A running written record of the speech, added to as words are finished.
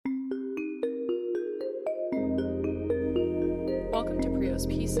Radio's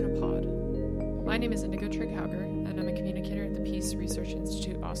Peace in a Pod. My name is Indigo Trigg-Hauger, and I'm a communicator at the Peace Research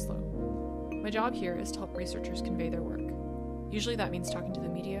Institute Oslo. My job here is to help researchers convey their work. Usually that means talking to the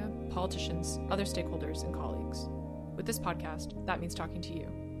media, politicians, other stakeholders, and colleagues. With this podcast, that means talking to you.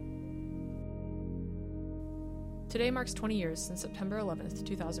 Today marks 20 years since September 11th,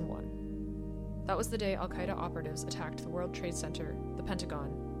 2001. That was the day al-Qaeda operatives attacked the World Trade Center, the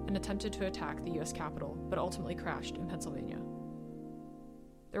Pentagon, and attempted to attack the U.S. Capitol, but ultimately crashed in Pennsylvania.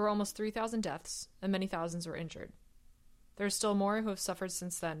 There were almost 3,000 deaths, and many thousands were injured. There are still more who have suffered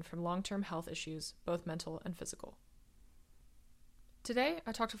since then from long-term health issues, both mental and physical. Today,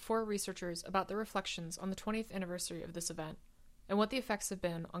 I talked to 4 researchers about their reflections on the 20th anniversary of this event, and what the effects have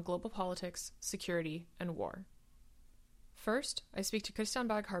been on global politics, security, and war. First, I speak to Christian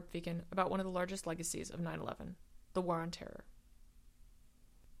Berg Harpviken about one of the largest legacies of 9/11, the War on Terror.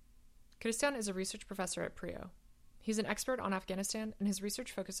 Christian is a research professor at PRIO. He's an expert on Afghanistan, and his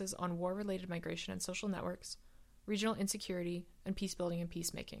research focuses on war-related migration and social networks, regional insecurity, and peacebuilding and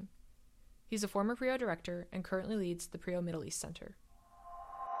peacemaking. He's a former PRIO director and currently leads the PRIO Middle East Center.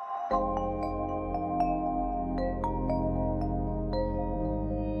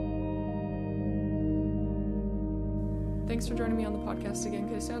 Thanks for joining me on the podcast again,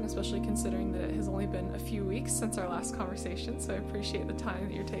 Christian, especially considering that it has only been a few weeks since our last conversation, so I appreciate the time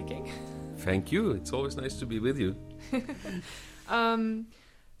that you're taking. Thank you. It's always nice to be with you.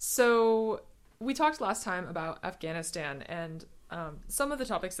 So we talked last time about Afghanistan and some of the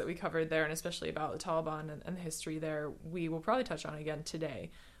topics that we covered there, and especially about the Taliban and the history there, we will probably touch on again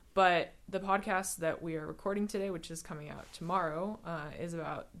today. But the podcast that we are recording today, which is coming out tomorrow, is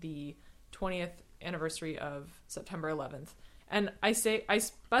about the 20th anniversary of September 11th. And I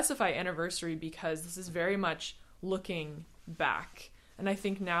specify anniversary because this is very much looking back. And I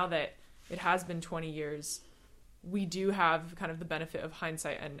think now that it has been 20 years, we do have kind of the benefit of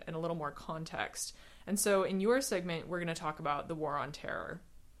hindsight and a little more context. And so in your segment, we're going to talk about the War on Terror.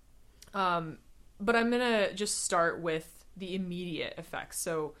 But I'm going to just start with the immediate effects.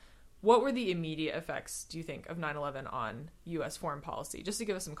 So what were the immediate effects, do you think, of 9/11 on U.S. foreign policy? Just to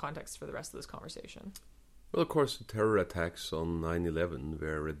give us some context for the rest of this conversation. Well, of course, the terror attacks on 9/11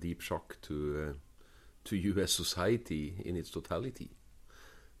 were a deep shock to U.S. society in its totality.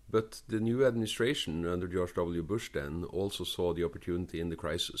 But the new administration under George W. Bush then also saw the opportunity in the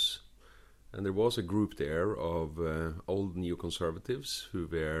crisis. And there was a group there of old neoconservatives who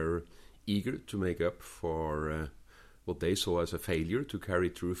were eager to make up for what they saw as a failure to carry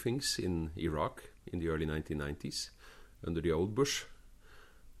through things in Iraq in the early 1990s under the old Bush.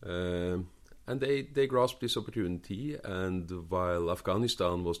 And they grasped this opportunity, and while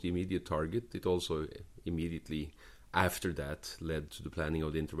Afghanistan was the immediate target, it also immediately after that led to the planning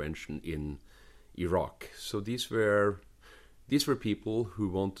of the intervention in Iraq. So these were people who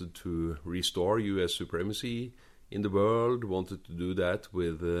wanted to restore U.S. supremacy in the world, wanted to do that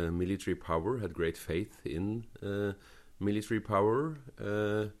with military power, had great faith in military power,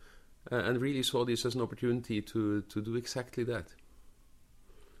 and really saw this as an opportunity to do exactly that.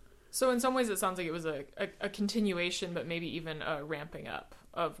 So in some ways it sounds like it was a continuation, but maybe even a ramping up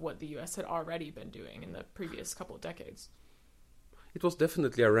of what the U.S. had already been doing in the previous couple of decades. It was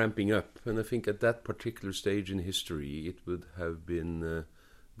definitely a ramping up, and I think at that particular stage in history it would have been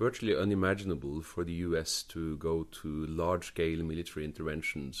virtually unimaginable for the U.S. to go to large-scale military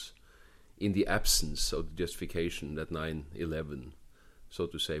interventions in the absence of the justification that 9/11, so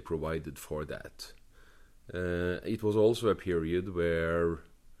to say, provided for that. It was also a period where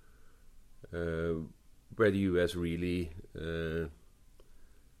the U.S. really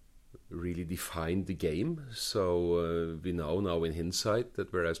defined the game. So we know now in hindsight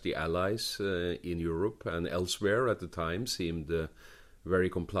that whereas the allies in Europe and elsewhere at the time seemed very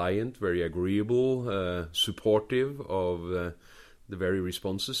compliant, very agreeable, supportive of the very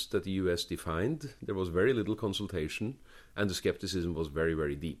responses that the U.S. defined, there was very little consultation, and the skepticism was very,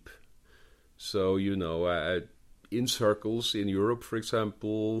 very deep. So, in circles in Europe, for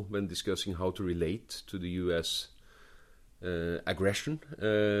example, when discussing how to relate to the U.S. Aggression,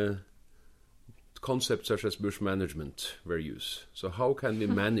 concepts such as Bush management were used. So how can we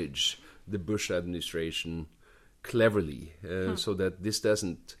manage the Bush administration cleverly so that this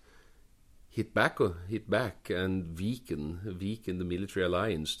doesn't hit back and weaken the military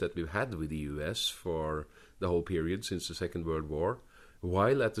alliance that we've had with the U.S. for the whole period since the Second World War,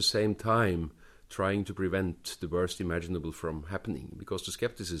 while at the same time trying to prevent the worst imaginable from happening, because the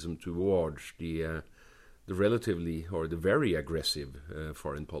skepticism towards the relatively or the very aggressive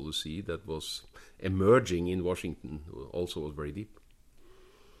foreign policy that was emerging in Washington also was very deep.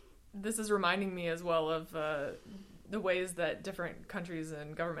 This is reminding me as well of the ways that different countries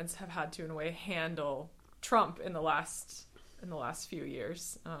and governments have had to, in a way, handle Trump in the last few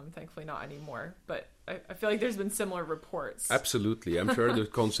years. Thankfully not anymore, but I feel like there's been similar reports. Absolutely. I'm sure the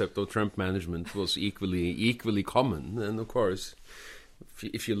concept of Trump management was equally common. And of course,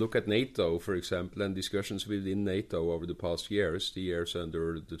 if you look at NATO, for example, and discussions within NATO over the past years, the years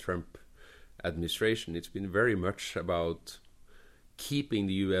under the Trump administration, it's been very much about keeping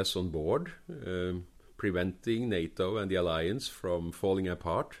the US on board, preventing NATO and the alliance from falling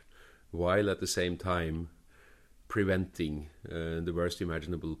apart, while at the same time preventing the worst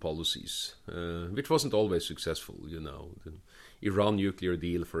imaginable policies, which wasn't always successful. The Iran nuclear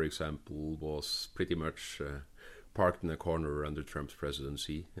deal, for example, was pretty much parked in a corner under Trump's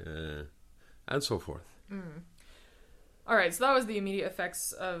presidency, and so forth. All right, so that was the immediate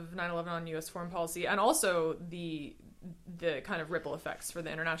effects of 9/11 on U.S. foreign policy, and also the kind of ripple effects for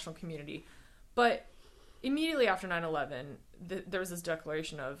the international community. But immediately after 9/11, there was this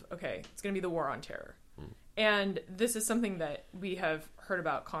declaration of, okay, it's going to be the war on terror. And this is something that we have heard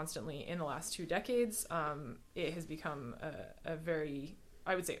about constantly in the last 2 decades. It has become a very,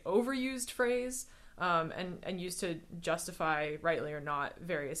 I would say, overused phrase, and used to justify, rightly or not,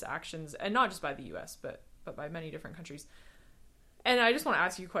 various actions, and not just by the U.S., but by many different countries. And I just want to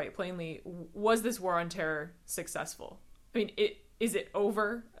ask you quite plainly, was this war on terror successful? I mean, is it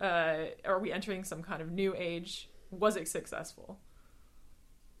over? Are we entering some kind of new age? Was it successful?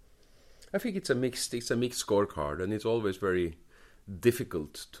 I think it's a mixed scorecard, and it's always very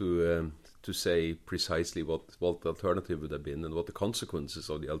difficult to say precisely what the alternative would have been and what the consequences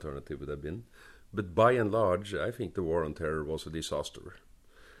of the alternative would have been. But by and large, I think the war on terror was a disaster.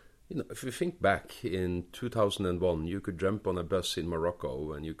 If you think back in 2001, you could jump on a bus in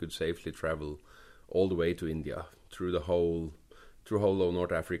Morocco and you could safely travel all the way to India through whole of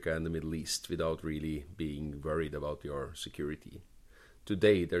North Africa and the Middle East without really being worried about your security.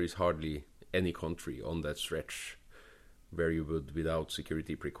 Today, there is hardly any country on that stretch where you would, without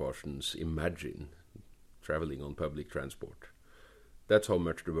security precautions, imagine traveling on public transport. That's how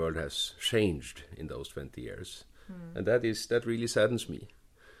much the world has changed in those 20 years. And that really saddens me.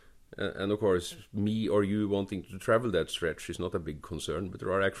 And of course, me or you wanting to travel that stretch is not a big concern, but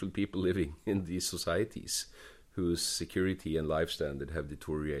there are actual people living in these societies whose security and life standard have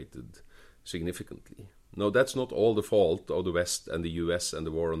deteriorated significantly. No, that's not all the fault of the West and the US and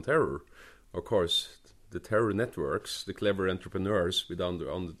the war on terror. Of course, the terror networks, the clever entrepreneurs within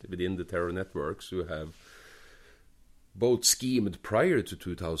the terror networks who have both schemed prior to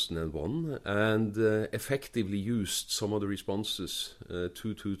 2001 and effectively used some of the responses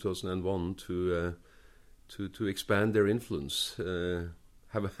to 2001 to expand their influence,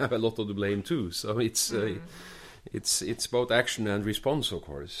 have a lot of the blame too. So it's both action and response, of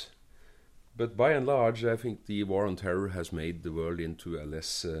course. But by and large, I think the war on terror has made the world into a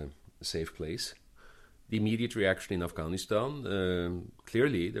less safe place. The immediate reaction in Afghanistan,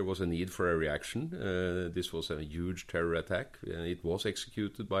 clearly there was a need for a reaction. This was a huge terror attack. It was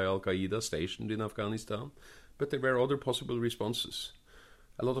executed by Al-Qaeda stationed in Afghanistan, but there were other possible responses.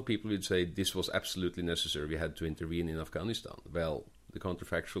 A lot of people would say this was absolutely necessary. We had to intervene in Afghanistan. Well, the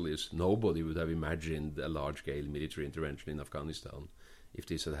counterfactual is nobody would have imagined a large-scale military intervention in Afghanistan if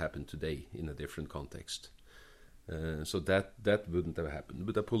this had happened today in a different context. So that wouldn't have happened.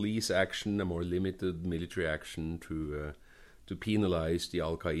 But a police action, a more limited military action to penalize the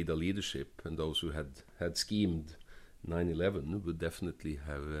Al-Qaeda leadership and those who had schemed 9/11 would definitely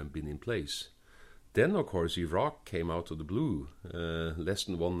have been in place. Then, of course, Iraq came out of the blue. Less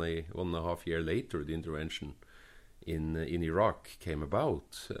than one and a half year later, the intervention in Iraq came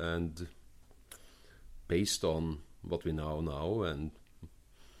about. And based on what we now know and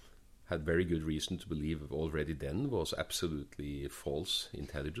had very good reason to believe already then, was absolutely false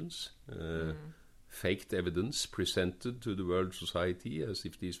intelligence. Faked evidence presented to the world society as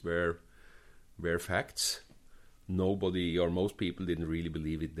if these were facts. Nobody or most people didn't really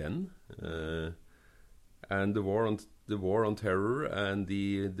believe it then. And the war on terror and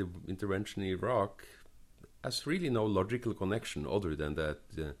the intervention in Iraq has really no logical connection other than that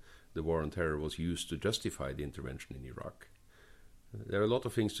the war on terror was used to justify the intervention in Iraq. There are a lot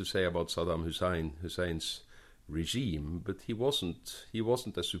of things to say about Saddam Hussein's regime, but he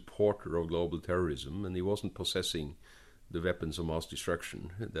wasn't a supporter of global terrorism, and he wasn't possessing the weapons of mass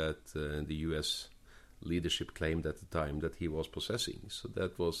destruction that the U.S. leadership claimed at the time that he was possessing. So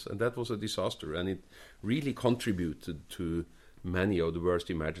that was a disaster, and it really contributed to many of the worst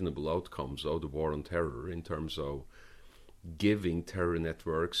imaginable outcomes of the war on terror in terms of giving terror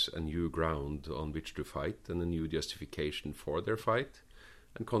networks a new ground on which to fight and a new justification for their fight,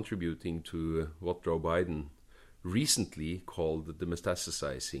 and contributing to what Joe Biden recently called the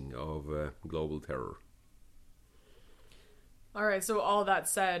metastasizing of global terror. All right, so all that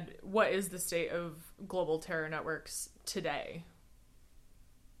said, what is the state of global terror networks today?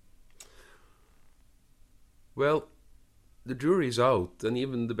 Well, the jury is out, and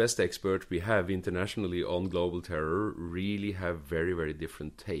even the best experts we have internationally on global terror really have very, very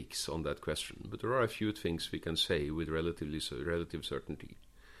different takes on that question. But there are a few things we can say with relative certainty.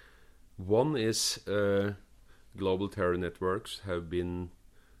 One is global terror networks have been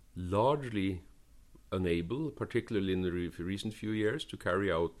largely unable, particularly in the recent few years, to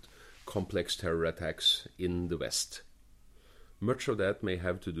carry out complex terror attacks in the West. Much of that may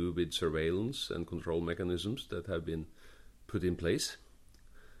have to do with surveillance and control mechanisms that have been put in place.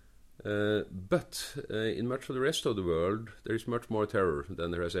 But in much of the rest of the world, there is much more terror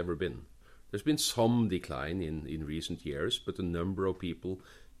than there has ever been. There's been some decline in recent years, but the number of people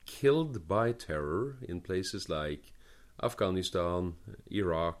killed by terror in places like Afghanistan,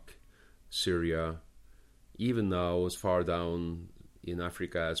 Iraq, Syria, even now as far down in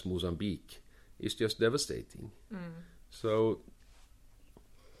Africa as Mozambique, is just devastating. So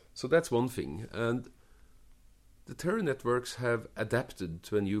that's one thing. And the terror networks have adapted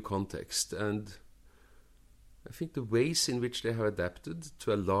to a new context, and I think the ways in which they have adapted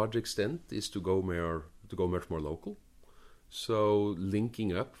to a large extent is to go much more local. So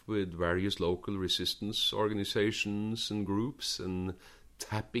linking up with various local resistance organizations and groups and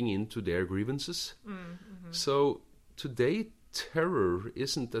tapping into their grievances. So today, terror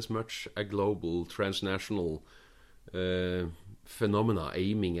isn't as much a global, transnational phenomena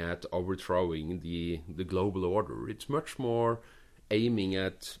aiming at overthrowing the global order. It's much more aiming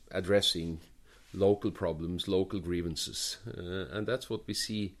at addressing local problems, local grievances. And that's what we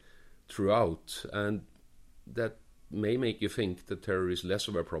see throughout. And that may make you think that terror is less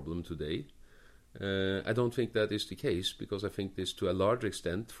of a problem today. I don't think that is the case, because I think this, to a large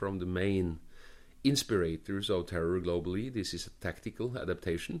extent, from the main inspirators of terror globally, this is a tactical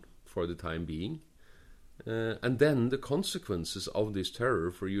adaptation for the time being. And then the consequences of this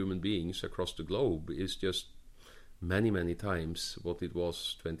terror for human beings across the globe is just many, many times what it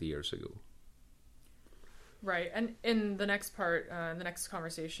was 20 years ago. Right. And in the next part, in the next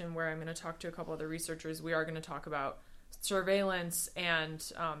conversation where I'm going to talk to a couple other researchers, we are going to talk about surveillance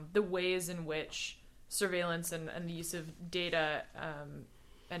and the ways in which surveillance and the use of data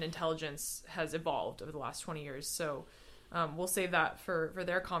and intelligence has evolved over the last 20 years. So we'll save that for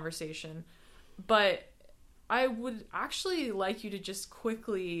their conversation. But I would actually like you to just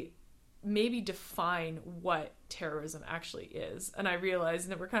quickly maybe define what terrorism actually is. And I realize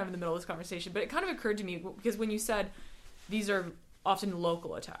that we're kind of in the middle of this conversation, but it kind of occurred to me because when you said these are often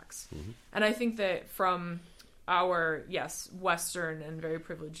local attacks. And I think that from our, Western and very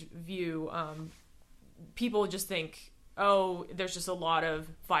privileged view, people just think, oh, there's just a lot of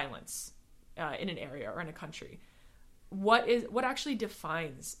violence in an area or in a country. What actually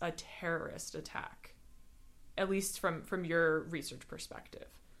defines a terrorist attack, at least from your research perspective,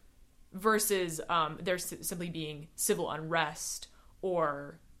 versus there simply being civil unrest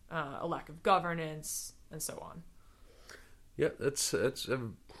or a lack of governance and so on? Yeah, that's a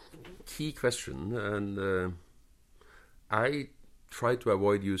key question, and I try to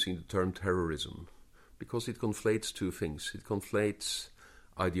avoid using the term terrorism because it conflates two things. It conflates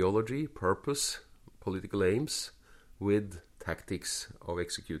ideology, purpose, political aims with tactics of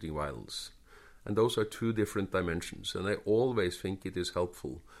executing violence. And those are two different dimensions, and I always think it is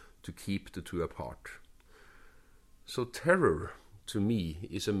helpful to keep the two apart. So terror, to me,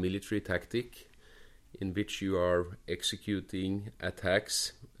 is a military tactic in which you are executing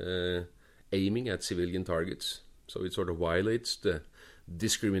attacks aiming at civilian targets. So it sort of violates the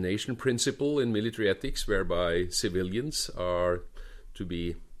discrimination principle in military ethics, whereby civilians are to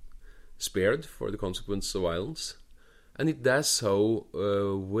be spared for the consequences of violence. And it does so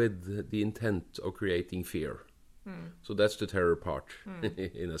with the intent of creating fear. So that's the terror part,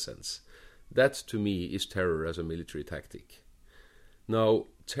 in a sense. That, to me, is terror as a military tactic. Now,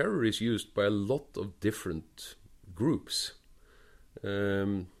 terror is used by a lot of different groups.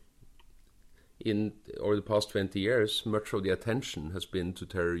 In over the past 20 years, much of the attention has been to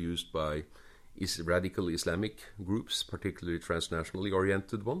terror used by radical Islamic groups, particularly transnationally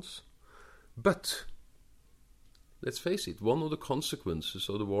oriented ones. But let's face it, one of the consequences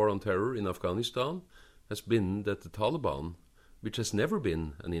of the war on terror in Afghanistan has been that the Taliban, which has never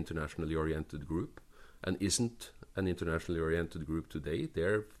been an internationally oriented group and isn't an internationally oriented group today,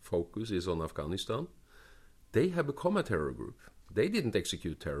 their focus is on Afghanistan, they have become a terror group. They didn't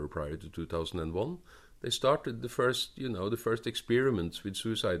execute terror prior to 2001. They started the first experiments with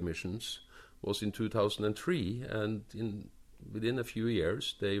suicide missions was in 2003, and within a few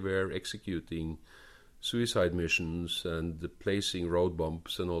years they were executing suicide missions and placing road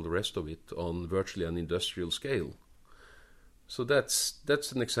bumps and all the rest of it on virtually an industrial scale. So that's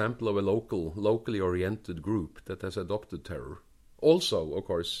an example of a locally oriented group that has adopted terror. Also, of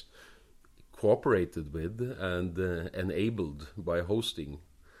course, cooperated with and enabled by hosting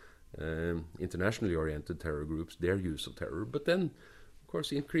internationally oriented terror groups, their use of terror. But then, of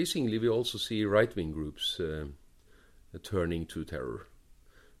course, increasingly we also see right-wing groups turning to terror.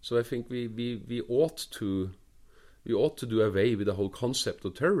 So I think we ought to do away with the whole concept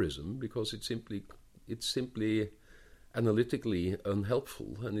of terrorism, because it's simply analytically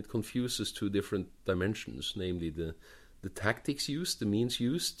unhelpful, and it confuses two different dimensions, namely the tactics used, the means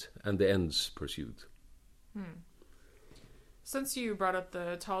used, and the ends pursued. Since you brought up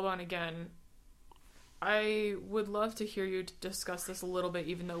the Taliban again, I would love to hear you discuss this a little bit,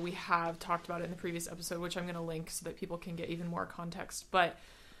 even though we have talked about it in the previous episode, which I'm going to link so that people can get even more context. But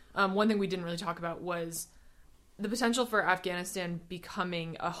one thing we didn't really talk about was the potential for Afghanistan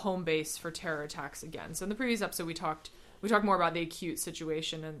becoming a home base for terror attacks again. So in the previous episode, we talked more about the acute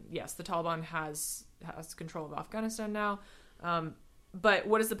situation, and yes, the Taliban has control of Afghanistan now. But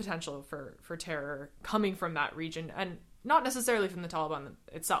what is the potential for terror coming from that region, and not necessarily from the Taliban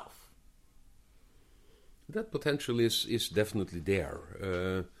itself? That potential is definitely there.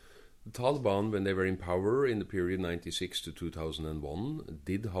 The Taliban, when they were in power in the period 1996 to 2001,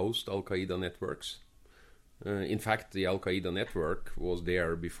 did host Al-Qaeda networks. In fact, the Al-Qaeda network was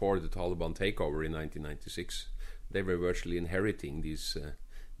there before the Taliban takeover in 1996. They were virtually inheriting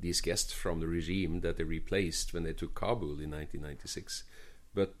these guests from the regime that they replaced when they took Kabul in 1996.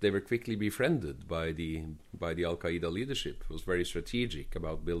 But they were quickly befriended by the Al-Qaeda leadership. It was very strategic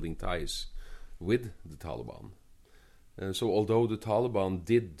about building ties with the Taliban. And so although the Taliban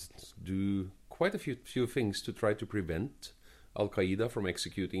did do quite a few things to try to prevent Al-Qaeda from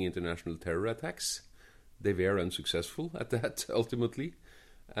executing international terror attacks, they were unsuccessful at that ultimately.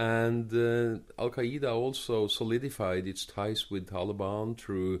 And Al-Qaeda also solidified its ties with Taliban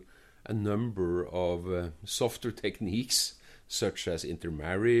through a number of softer techniques, such as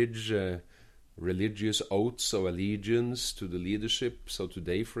intermarriage, religious oaths of allegiance to the leadership. So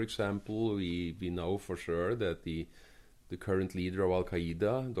today, for example, we know for sure that the current leader of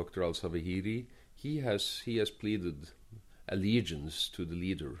Al-Qaeda, Dr. al-Zawahiri, he has pleaded allegiance to the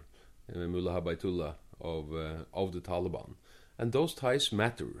leader, Mullah Habayatullah, of the Taliban. And those ties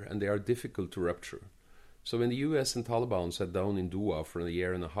matter, and they are difficult to rupture. So when the US and Taliban sat down in Doha for a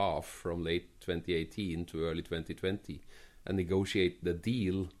year and a half, from late 2018 to early 2020, and negotiated the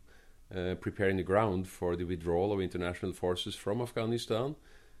deal preparing the ground for the withdrawal of international forces from Afghanistan,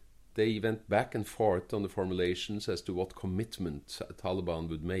 they went back and forth on the formulations as to what commitment Taliban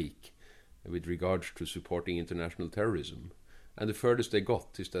would make with regard to supporting international terrorism. And the furthest they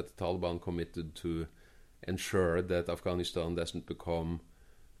got is that the Taliban committed to ensure that Afghanistan doesn't become,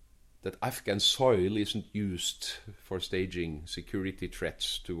 that Afghan soil isn't used for staging security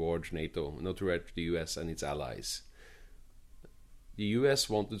threats towards NATO, not towards the US and its allies. The US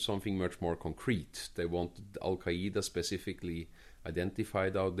wanted something much more concrete. They wanted Al-Qaeda specifically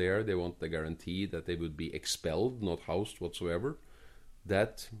identified out there. They wanted a guarantee that they would be expelled, not housed whatsoever.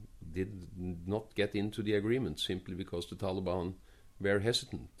 That did not get into the agreement simply because the Taliban were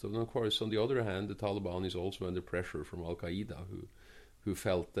hesitant. And of course, on the other hand, the Taliban is also under pressure from Al-Qaeda, who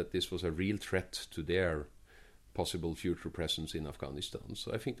felt that this was a real threat to their possible future presence in Afghanistan.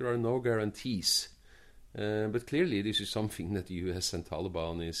 So I think there are no guarantees. But clearly this is something that the US and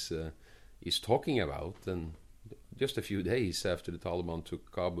Taliban is talking about. And just a few days after the Taliban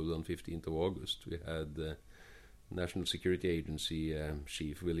took Kabul on 15th of August, we had National Security Agency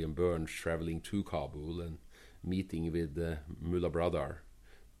Chief William Burns traveling to Kabul and meeting with Mullah Bradar,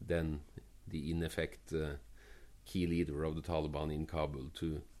 then the in effect key leader of the Taliban in Kabul,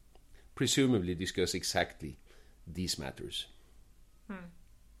 to presumably discuss exactly these matters.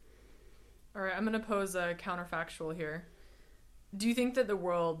 All right, I'm going to pose a counterfactual here. Do you think that the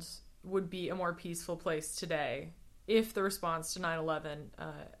world would be a more peaceful place today if the response to 9/11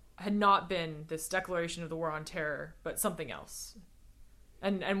 had not been this declaration of the war on terror, but something else?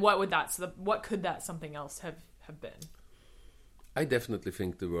 And what would what could that something else have been? I definitely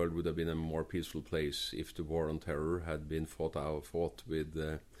think the world would have been a more peaceful place if the war on terror had been fought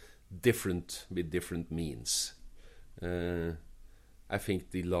with different means. I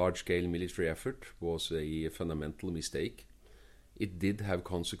think the large-scale military effort was a fundamental mistake. It did have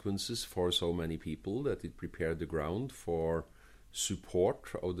consequences for so many people that it prepared the ground for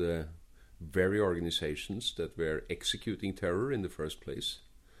support of the very organizations that were executing terror in the first place.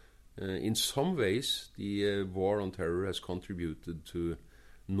 in some ways, the war on terror has contributed to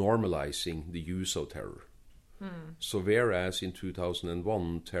normalizing the use of terror. So whereas in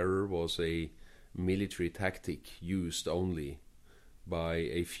 2001 terror was a military tactic used only by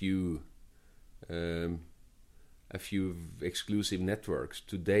a few exclusive networks,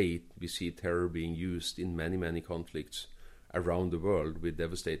 today we see terror being used in many conflicts around the world with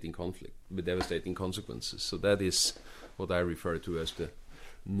devastating consequences. So that is what I refer to as the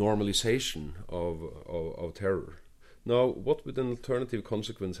normalization of terror. Now, what would an alternative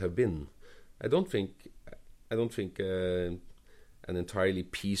consequence have been? I don't think an entirely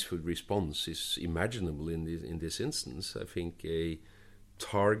peaceful response is imaginable in this instance. I think a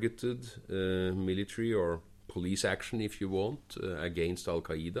targeted military or police action, if you want, against Al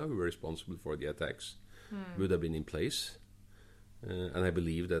Qaeda, who were responsible for the attacks, would have been in place. And I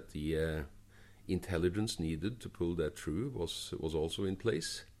believe that the intelligence needed to pull that through was also in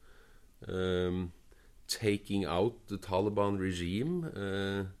place. Taking out the Taliban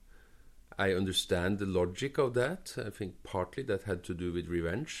regime, I understand the logic of that. I think partly that had to do with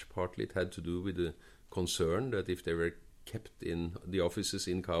revenge, partly it had to do with the concern that if they were kept in the offices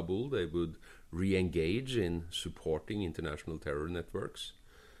in Kabul, they would re-engage in supporting international terror networks.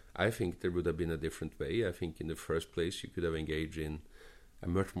 I think there would have been a different way. I think in the first place you could have engaged in a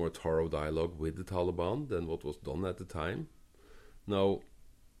much more thorough dialogue with the Taliban than what was done at the time. Now,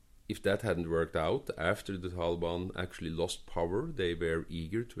 if that hadn't worked out, after the Taliban actually lost power, they were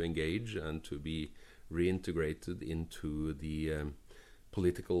eager to engage and to be reintegrated into the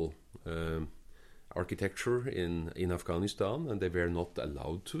political architecture in Afghanistan, and they were not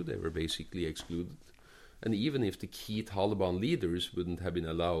allowed to. They were basically excluded. And even if the key Taliban leaders wouldn't have been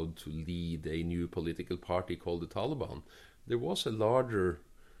allowed to lead a new political party called the Taliban, there was a larger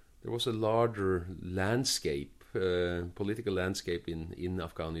landscape, political landscape in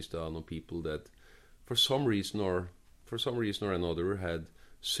Afghanistan of people that, for some reason or another, had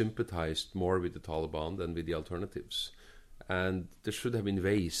sympathized more with the Taliban than with the alternatives. And there should have been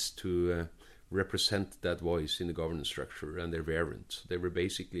ways to represent that voice in the governance structure, and there weren't. They were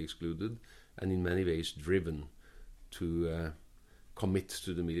basically excluded and in many ways driven to commit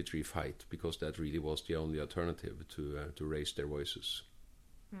to the military fight, because that really was the only alternative to raise their voices.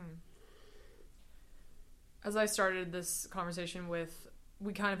 As I started this conversation with,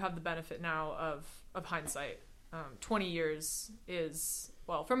 we kind of have the benefit now of hindsight. 20 years is,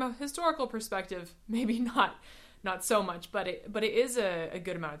 well, from a historical perspective, maybe not so much, but it is a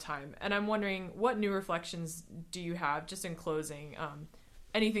good amount of time. And I'm wondering, what new reflections do you have, just in closing?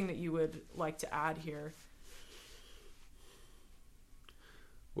 Anything that you would like to add here?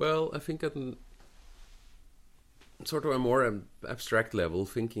 Well, I think at sort of a more abstract level,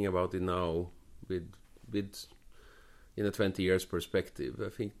 thinking about it now with in a 20 years perspective, I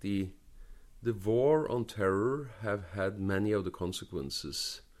think the war on terror have had many of the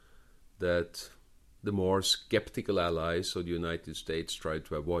consequences that the more skeptical allies of the United States tried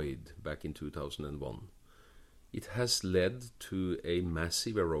to avoid back in 2001. It has led to a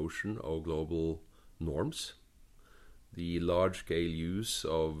massive erosion of global norms. The large-scale use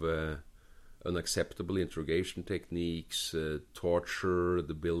of unacceptable interrogation techniques, torture,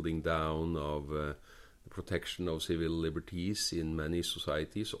 the building down of the protection of civil liberties in many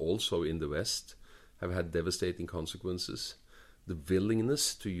societies, also in the West, have had devastating consequences. The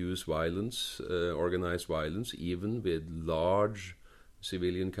willingness to use violence, organized violence, even with large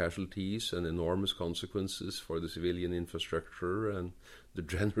civilian casualties and enormous consequences for the civilian infrastructure and the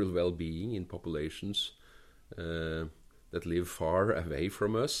general well-being in populations that live far away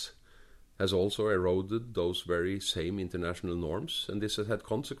from us, has also eroded those very same international norms, and this has had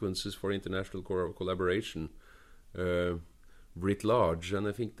consequences for international collaboration writ large, and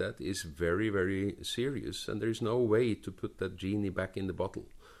I think that is very, very serious, and there is no way to put that genie back in the bottle.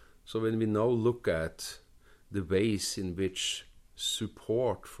 So when we now look at the ways in which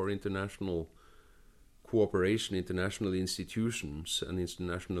support for international cooperation, international institutions and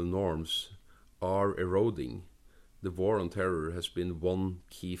international norms are eroding, the war on terror has been one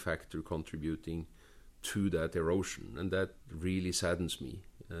key factor contributing to that erosion, and that really saddens me,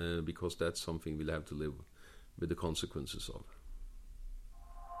 because that's something we'll have to live with the consequences of.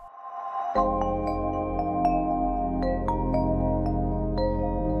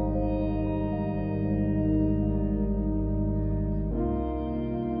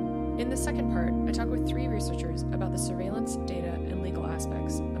 In the second part, I talk with 3 researchers about the surveillance, data, and legal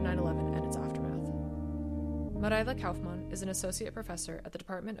aspects of 9/11 and its aftermath. Mareile Kaufmann is an associate professor at the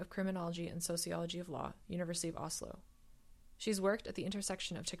Department of Criminology and Sociology of Law, University of Oslo. She's worked at the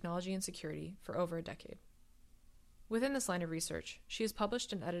intersection of technology and security for over a decade. Within this line of research, she has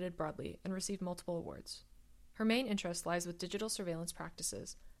published and edited broadly and received multiple awards. Her main interest lies with digital surveillance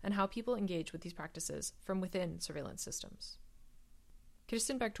practices and how people engage with these practices from within surveillance systems.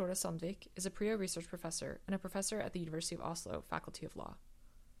 Kristin Bergtore Sandvik is a PRIO research professor and a professor at the University of Oslo Faculty of Law.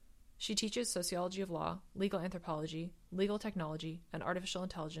 She teaches sociology of law, legal anthropology, legal technology, and artificial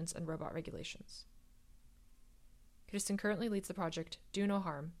intelligence and robot regulations. Kristin currently leads the project Do No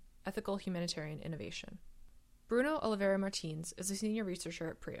Harm, Ethical Humanitarian Innovation. Bruno Oliveira Martins is a senior researcher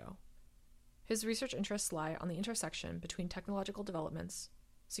at PRIO. His research interests lie on the intersection between technological developments,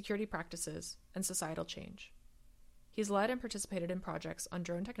 security practices, and societal change. He's led and participated in projects on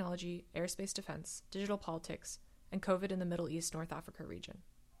drone technology, airspace defense, digital politics, and COVID in the Middle East North Africa region.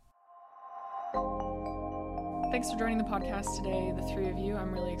 Thanks for joining the podcast today, the three of you.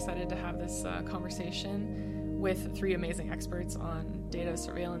 I'm really excited to have this conversation with three amazing experts on data,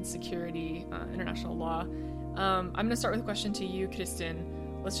 surveillance, security, international law. I'm going to start with a question to you,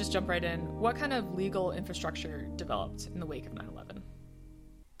 Kristin. Let's just jump right in. What kind of legal infrastructure developed in the wake of 9/11?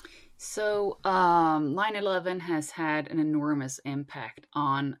 So 9/11 has had an enormous impact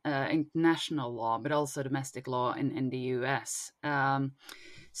on international law, but also domestic law in the US.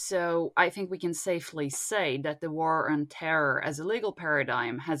 So I think we can safely say that the war on terror as a legal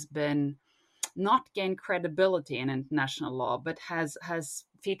paradigm has been not gained credibility in international law, but has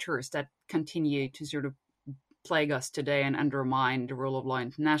features that continue to sort of plague us today and undermine the rule of law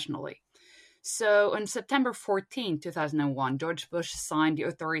internationally. So on September 14, 2001, George Bush signed the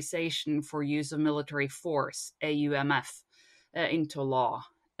Authorization for Use of Military Force, AUMF, into law.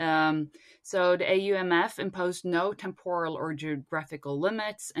 So the AUMF imposed no temporal or geographical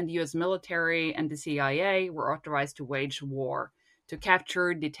limits, and the US military and the CIA were authorized to wage war, to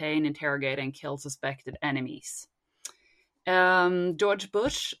capture, detain, interrogate, and kill suspected enemies. George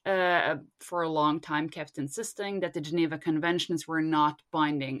Bush, for a long time, kept insisting that the Geneva Conventions were not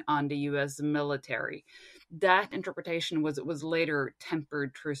binding on the U.S. military. That interpretation was later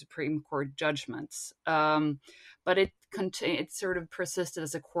tempered through Supreme Court judgments, but it sort of persisted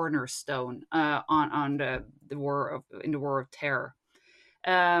as a cornerstone on the war of terror.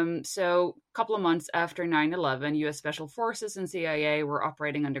 So a couple of months after 9/11, U.S. Special Forces and CIA were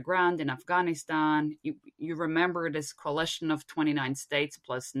operating underground in Afghanistan. You remember this coalition of 29 states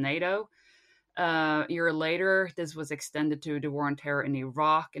plus NATO. A year later, this was extended to the war on terror in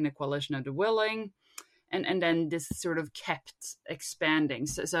Iraq in a coalition of the willing. And then this sort of kept expanding.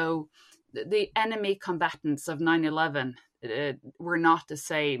 So the enemy combatants of 9/11 were not the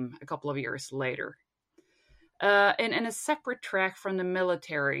same a couple of years later. In a separate track from the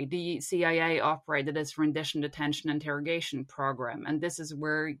military, the CIA operated its rendition detention interrogation program. And this is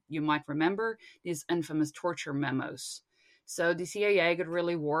where you might remember these infamous torture memos. So the CIA got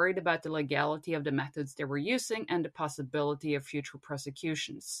really worried about the legality of the methods they were using and the possibility of future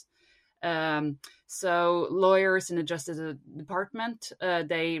prosecutions. So lawyers in the Justice Department,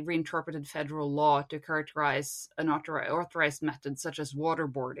 they reinterpreted federal law to characterize an authorized method such as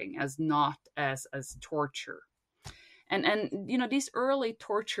waterboarding as not as torture. And you know, these early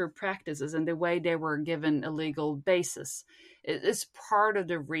torture practices and the way they were given a legal basis is part of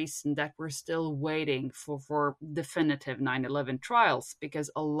the reason that we're still waiting for definitive 9/11 trials,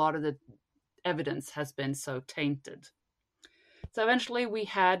 because a lot of the evidence has been so tainted. So eventually we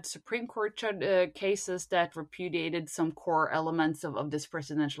had Supreme Court cases that repudiated some core elements of this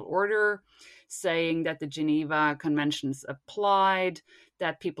presidential order, saying that the Geneva Conventions applied,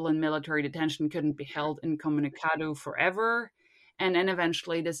 that people in military detention couldn't be held incommunicado forever. And then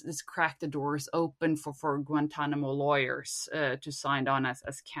eventually this cracked the doors open for Guantanamo lawyers to sign on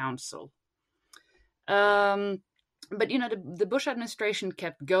as counsel. But, you know, the Bush administration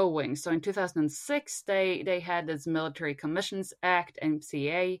kept going. So in 2006, they had this Military Commissions Act,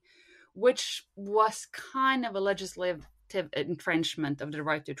 MCA, which was kind of a legislative entrenchment of the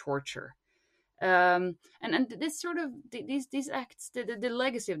right to torture. And this sort of, these acts, the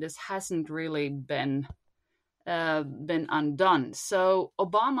legacy of this hasn't really been undone. So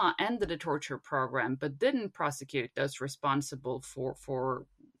Obama ended the torture program, but didn't prosecute those responsible for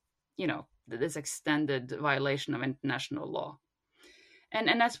you know, this extended violation of international law.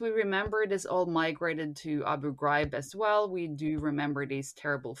 And as we remember, this all migrated to Abu Ghraib as well. We do remember these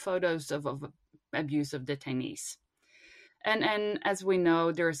terrible photos of abuse of detainees. And as we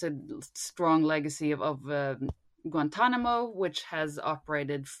know, there's a strong legacy of Guantanamo, which has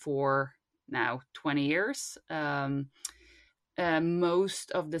operated for now 20 years.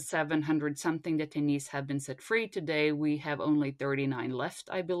 Most of the 700-something detainees have been set free. Today, we have only 39 left,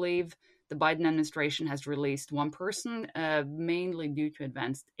 I believe. The Biden administration has released one person, mainly due to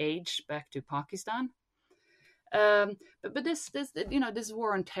advanced age, back to Pakistan. But this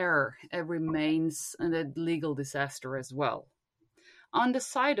war on terror remains a legal disaster as well. On the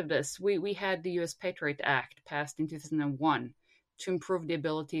side of this, we had the U.S. Patriot Act passed in 2001 to improve the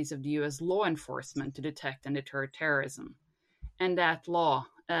abilities of the U.S. law enforcement to detect and deter terrorism. And that law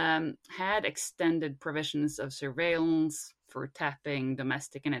had extended provisions of surveillance for tapping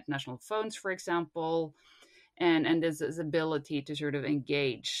domestic and international phones, for example, and this ability to sort of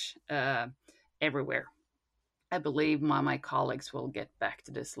engage everywhere. I believe my colleagues will get back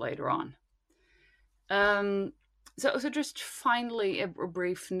to this later on. So just finally a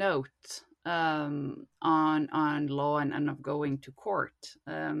brief note on law and of going to court.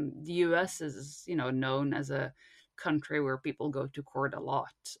 The U.S. is known as a country where people go to court a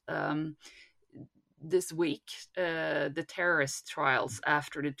lot. This week, the terrorist trials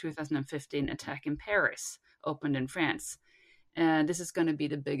after the 2015 attack in Paris opened in France. This is going to be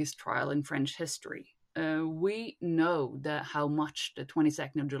the biggest trial in French history. We know how much the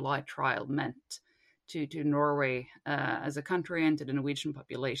 22nd of July trial meant to Norway as a country and to the Norwegian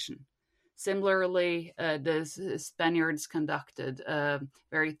population. Similarly, the Spaniards conducted a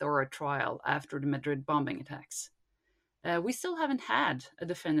very thorough trial after the Madrid bombing attacks. We still haven't had a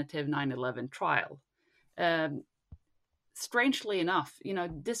definitive 9/11 trial. Strangely enough,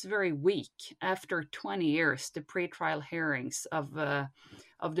 this very week, after 20 years, the pre-trial hearings of the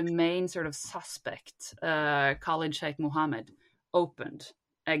main sort of suspect, Khalid Sheikh Mohammed, opened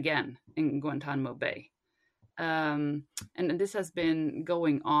again in Guantanamo Bay. And this has been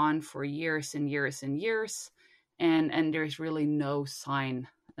going on for years and years and years, and there's really no sign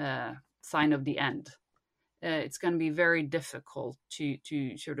of the end. It's going to be very difficult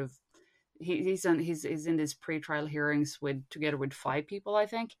to sort of. He's in these pre-trial hearings together with 5 people, I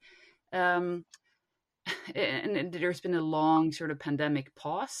think, and there's been a long sort of pandemic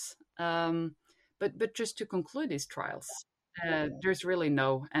pause. But just to conclude these trials, there's really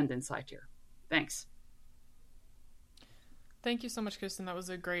no end in sight here. Thanks. Thank you so much, Kristen. That was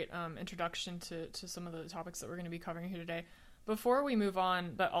a great introduction to some of the topics that we're going to be covering here today. Before we move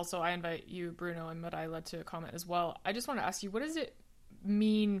on, but also I invite you, Bruno, and Maraila to comment as well. I just want to ask you, what does it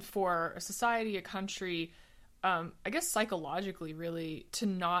mean for a society, a country, I guess psychologically, really, to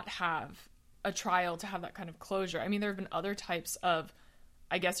not have a trial, to have that kind of closure? I mean, there have been other types of,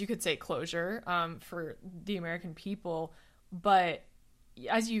 I guess you could say, closure for the American people, but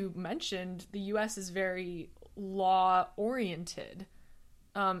as you mentioned, the U.S. is very law-oriented.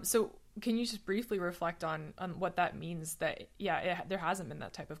 So can you just briefly reflect on what that means, that, there hasn't been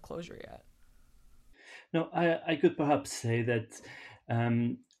that type of closure yet? No, I could perhaps say that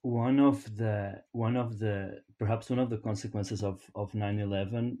one of the consequences of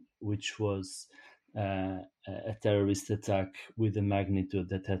 9/11, which was a terrorist attack with a magnitude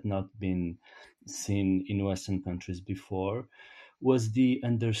that had not been seen in Western countries before, was the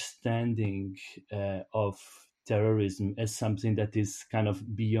understanding of terrorism as something that is kind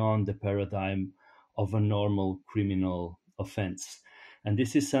of beyond the paradigm of a normal criminal offense. And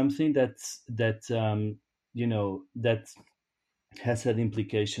this is something that has had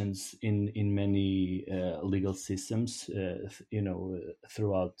implications in many legal systems,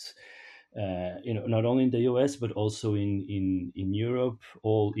 throughout, not only in the US but also in Europe.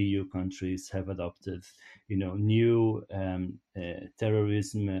 All EU countries have adopted, new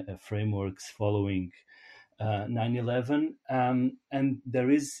terrorism frameworks following 9/11, and there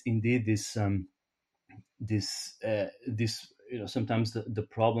is indeed this sometimes the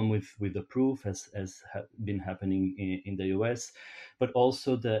problem with the proof has been happening in the US, but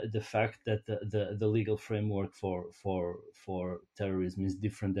also the fact that the legal framework for terrorism is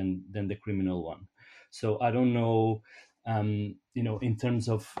different than the criminal one. So I don't know, in terms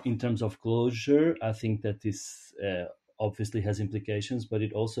of closure, I think that this obviously has implications, but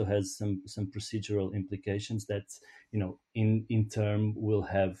it also has some procedural implications that in term will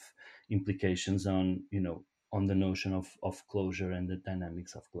have implications on on the notion of closure and the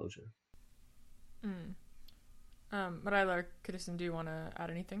dynamics of closure. Maraila or Kristen, do you want to add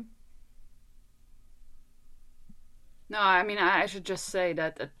anything? No, I mean, I should just say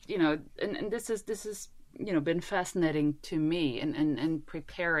that and this is been fascinating to me and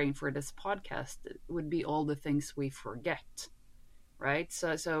preparing for this podcast. It would be all the things we forget, right?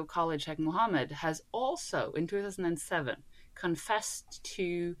 So Khalid Sheikh Mohammed has also in 2007 confessed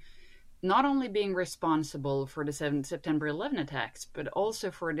to not only being responsible for the September 11 attacks, but also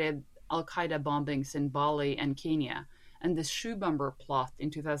for the Al-Qaeda bombings in Bali and Kenya and the shoe bomber plot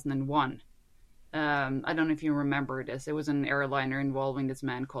in 2001. I don't know if you remember this. It was an airliner involving this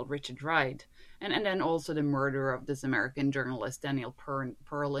man called Richard Wright, and then also the murder of this American journalist Daniel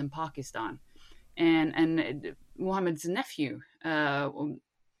Pearl in Pakistan. and Mohammed's nephew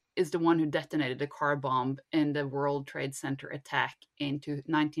is the one who detonated the car bomb in the World Trade Center attack into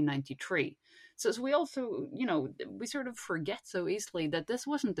 1993. So we also, we sort of forget so easily that this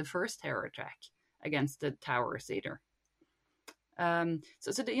wasn't the first terror attack against the towers either.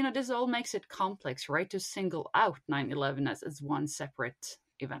 This all makes it complex, right? To single out 9/11 as one separate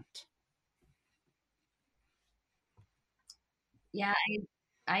event. Yeah,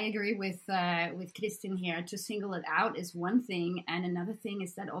 I agree with Kristin here. To single it out is one thing, and another thing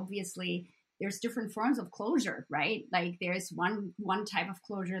is that obviously there's different forms of closure, right? Like there's one type of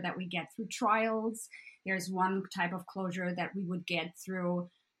closure that we get through trials. There's one type of closure that we would get through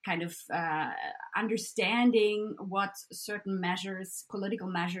kind of understanding what certain measures, political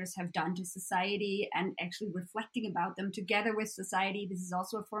measures, have done to society and actually reflecting about them together with society. This is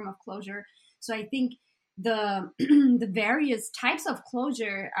also a form of closure. So I think the the various types of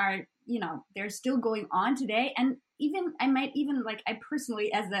closure are, they're still going on today. And even I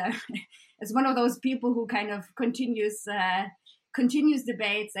personally, as as one of those people who kind of continues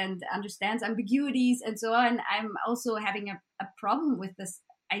debates and understands ambiguities and so on, I'm also having a problem with this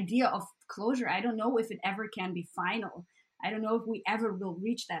idea of closure. I don't know if it ever can be final. I don't know if we ever will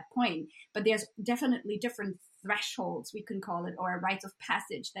reach that point, but there's definitely different thresholds, we can call it, or rites of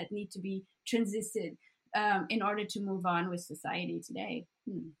passage that need to be transited in order to move on with society today.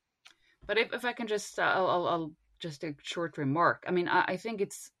 But if I can just, I'll just a short remark. I mean, I think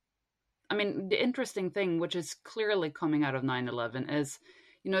the interesting thing, which is clearly coming out of 9/11, is,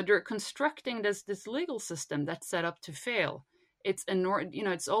 they're constructing this legal system that's set up to fail. It's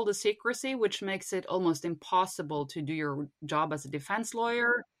it's all the secrecy, which makes it almost impossible to do your job as a defense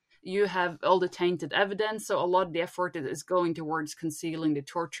lawyer. You have all the tainted evidence, so a lot of the effort is going towards concealing the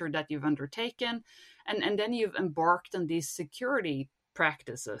torture that you've undertaken, and then you've embarked on these security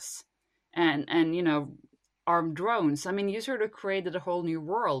practices, and armed drones. I mean, you sort of created a whole new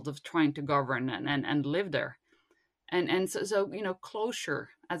world of trying to govern and live there, and so closure,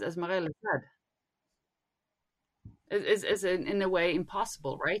 as Marella said, is in a way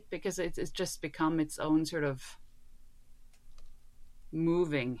impossible, right? Because it's just become its own sort of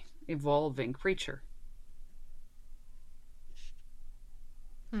moving, evolving creature.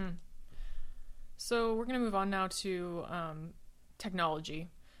 So we're going to move on now to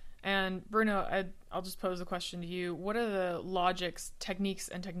technology. And Bruno, I'll just pose a question to you. What are the logics, techniques,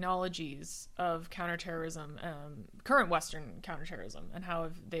 and technologies of counterterrorism, current Western counterterrorism, and how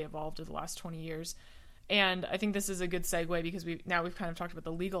have they evolved over the last 20 years? And I think this is a good segue because we've kind of talked about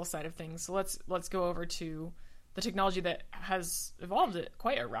the legal side of things. So let's go over to the technology that has evolved at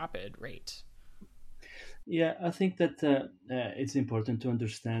quite a rapid rate. Yeah, I think that it's important to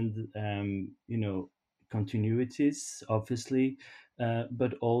understand, continuities, obviously,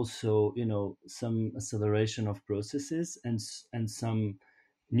 but also, some acceleration of processes and some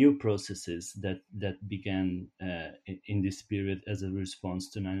new processes that began in this period as a response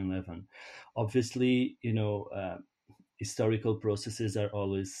to 9/11. Obviously, historical processes are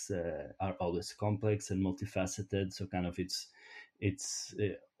always complex and multifaceted. So kind of it's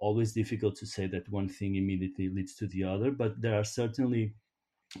always difficult to say that one thing immediately leads to the other, but there are certainly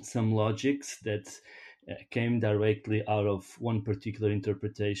some logics that came directly out of one particular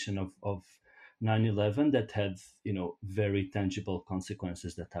interpretation of 9/11 that had very tangible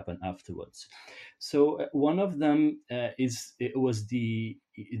consequences that happened afterwards. So one of them was the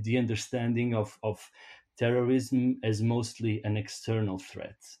understanding of terrorism as mostly an external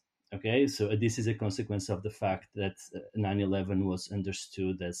threat. Okay, so this is a consequence of the fact that 9/11 was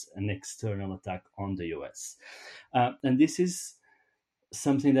understood as an external attack on the US, and this is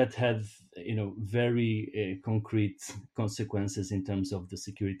something that had very concrete consequences in terms of the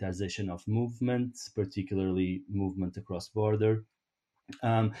securitization of movement, particularly movement across border.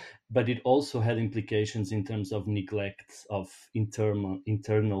 But it also had implications in terms of neglect of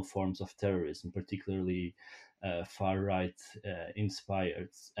internal forms of terrorism, particularly far right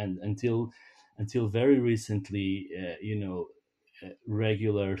inspired, and until very recently,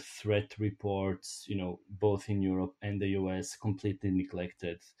 regular threat reports, both in Europe and the US, completely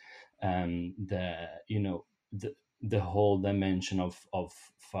neglected the whole dimension of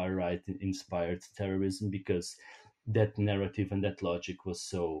far right inspired terrorism, because that narrative and that logic was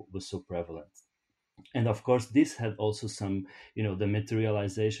so prevalent. And of course, this had also some, the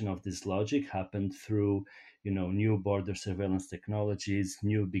materialization of this logic happened through, new border surveillance technologies,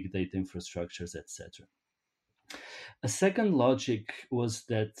 new big data infrastructures, etc. A second logic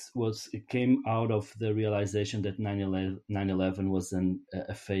it came out of the realization that 9/11 was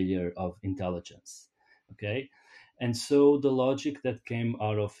a failure of intelligence. Okay, And so the logic that came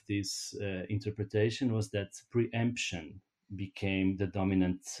out of this interpretation was that preemption became the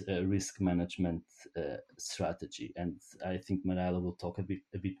dominant risk management strategy. And I think Maraela will talk a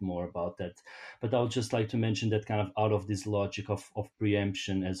bit more about that. But I would just like to mention that kind of out of this logic of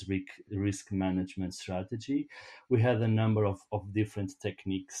preemption as risk management strategy, we had a number of different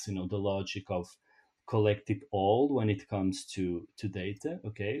techniques, the logic of collect it all when it comes to data.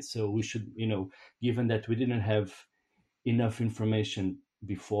 Okay, so we should, given that we didn't have enough information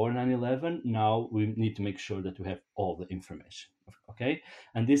before 9/11, now we need to make sure that we have all the information. Okay,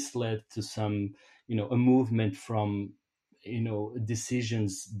 and this led to some, a movement from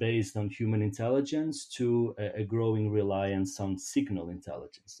decisions based on human intelligence to a growing reliance on signal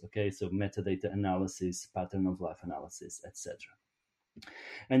intelligence. Okay, so metadata analysis, pattern of life analysis, etc.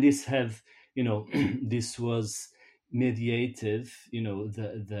 And this have this was mediated,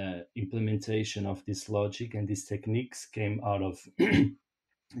 the implementation of this logic and these techniques came out of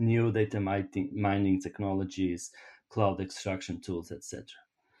new data mining technologies, cloud extraction tools, etc.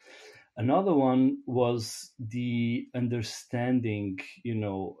 Another one was the understanding,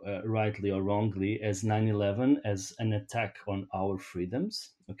 rightly or wrongly, as 9/11 as an attack on our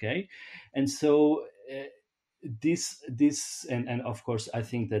freedoms. Okay, and so this and of course I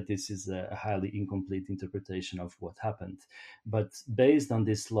think that this is a highly incomplete interpretation of what happened, but based on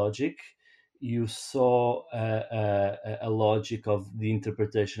this logic you saw a logic of the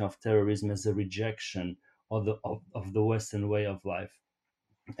interpretation of terrorism as a rejection of the Western way of life,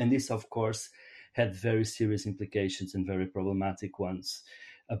 and this of course had very serious implications and very problematic ones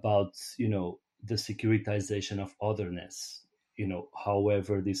about the securitization of otherness,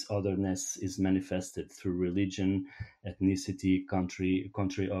 however this otherness is manifested through religion, ethnicity, country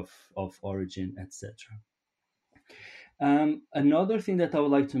of origin, etc. Another thing that I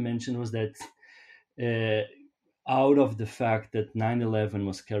would like to mention was that out of the fact that 9/11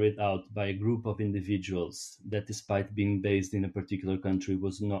 was carried out by a group of individuals that, despite being based in a particular country,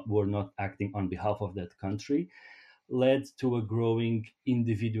 were not acting on behalf of that country, led to a growing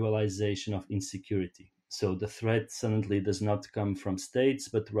individualization of insecurity. So the threat suddenly does not come from states,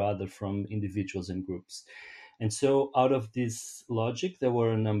 but rather from individuals and groups. And so out of this logic, there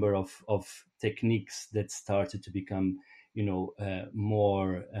were a number of techniques that started to become,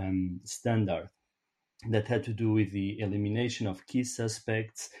 more standard, that had to do with the elimination of key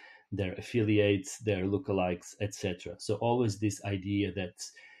suspects, their affiliates, their lookalikes, etc. So always this idea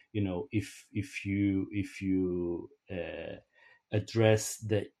that, if you address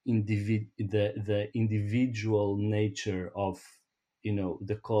the individual nature of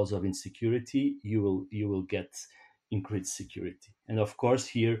the cause of insecurity, you will get increased security. And of course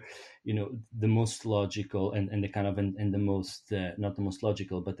here, the most logical and the kind of and the most not the most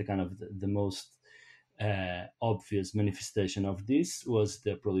logical, but the kind of the most obvious manifestation of this was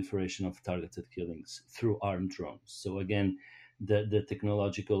the proliferation of targeted killings through armed drones. So again, the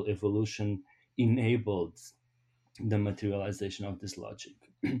technological evolution enabled the materialization of this logic.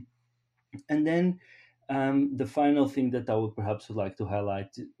 And then the final thing that I would like to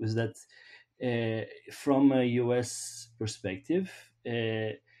highlight was that from a US perspective,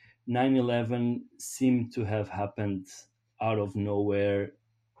 9/11 seemed to have happened out of nowhere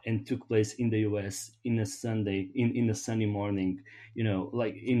and took place in the US in a sunny morning,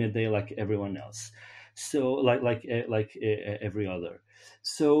 like in a day like everyone else. So like every other.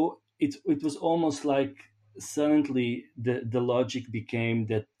 So it was almost like suddenly the logic became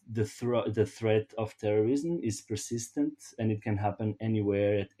that the threat of terrorism is persistent and it can happen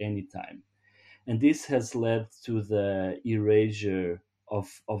anywhere at any time. And this has led to the erasure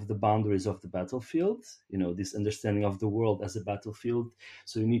of the boundaries of the battlefield, this understanding of the world as a battlefield.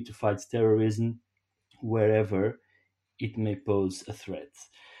 So you need to fight terrorism wherever it may pose a threat.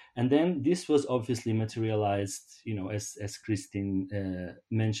 And then this was obviously materialized, as Christine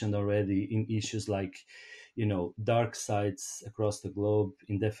mentioned already, in issues like, dark sites across the globe,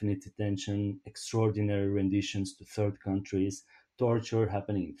 indefinite detention, extraordinary renditions to third countries, torture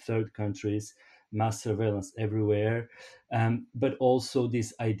happening in third countries, mass surveillance everywhere, but also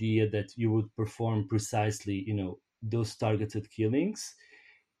this idea that you would perform precisely, those targeted killings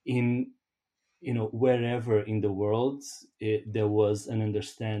in, wherever in the world there was an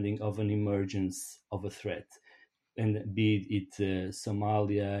understanding of an emergence of a threat, and be it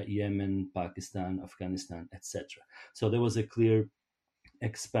Somalia, Yemen, Pakistan, Afghanistan, etc. So there was a clear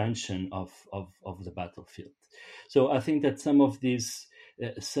expansion of the battlefield. So I think that some of these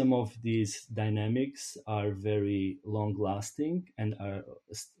dynamics are very long lasting and are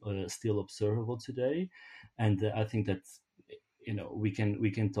still observable today. And I think that we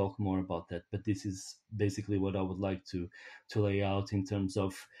can talk more about that, but this is basically what I would like to lay out in terms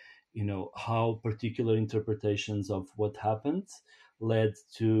of how particular interpretations of what happened led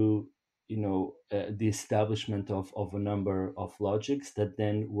to the establishment of a number of logics that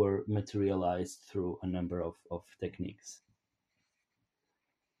then were materialized through a number of techniques.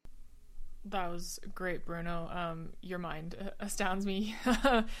 That was great, Bruno. Your mind astounds me.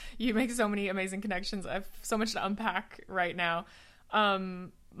 You make so many amazing connections. I have so much to unpack right now.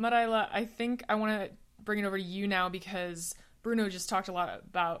 Maraila, I think I want to bring it over to you now, because Bruno just talked a lot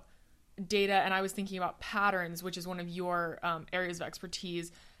about data, and I was thinking about patterns, which is one of your areas of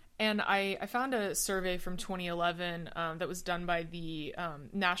expertise. And I found a survey from 2011 that was done by the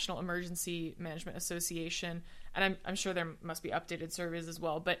National Emergency Management Association, and I'm sure there must be updated surveys as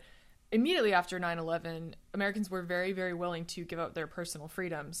well, but immediately after 9/11, Americans were very, very willing to give up their personal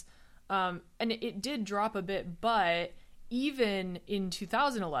freedoms. And it did drop a bit, but even in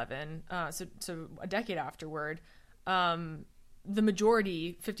 2011, so a decade afterward, the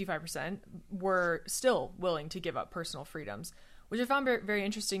majority, 55%, were still willing to give up personal freedoms, which I found very, very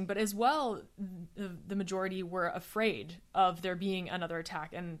interesting. But as well, the majority were afraid of there being another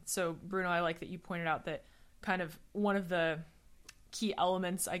attack. And so, Bruno, I like that you pointed out that kind of one of the key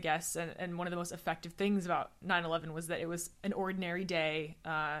elements, I guess, and one of the most effective things about 9/11 was that it was an ordinary day.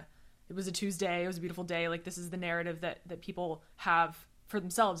 It was a Tuesday. It was a beautiful day. Like, this is the narrative that people have for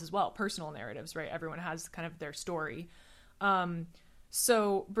themselves as well, personal narratives, right? Everyone has kind of their story.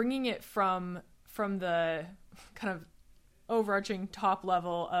 So bringing it from the kind of overarching top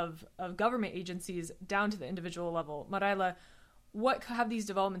level of government agencies down to the individual level, Maraila, what have these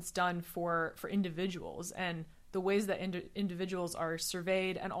developments done for individuals and the ways that individuals are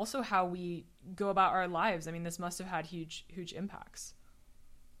surveyed, and also how we go about our lives? I mean, this must have had huge impacts.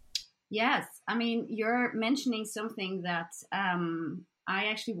 Yes. I mean, you're mentioning something that I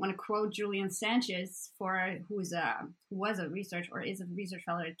actually want to quote Julian Sanchez, who is a research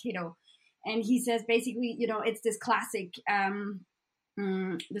fellow at Cato. And he says basically, it's this classic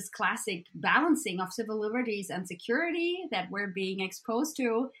balancing of civil liberties and security that we're being exposed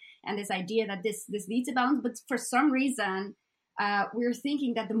to, and this idea that this needs a balance. But for some reason, we're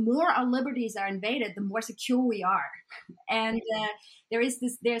thinking that the more our liberties are invaded, the more secure we are. And there's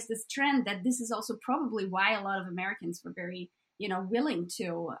this trend that this is also probably why a lot of Americans were very willing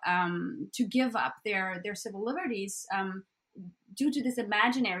to give up their civil liberties due to this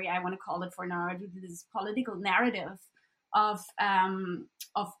imaginary, I want to call it for now, due to this political narrative of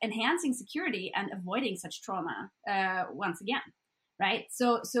enhancing security and avoiding such trauma once again. Right.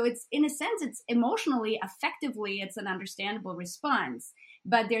 So it's, in a sense, it's emotionally, effectively, it's an understandable response,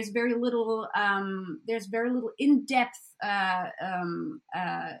 but there's very little in-depth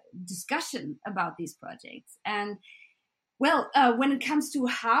discussion about these projects. And well, when it comes to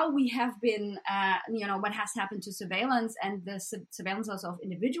how we have been, what has happened to surveillance and the surveillance also of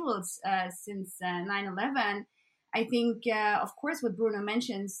individuals since 9/11, I think, of course, what Bruno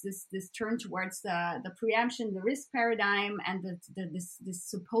mentions, this turn towards the preemption, the risk paradigm, and this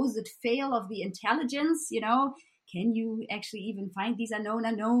supposed fail of the intelligence. Can you actually even find these unknown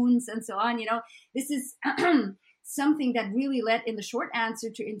unknowns and so on? This is something that really led, in the short answer,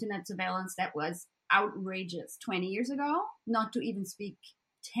 to internet surveillance that was outrageous 20 years ago, not to even speak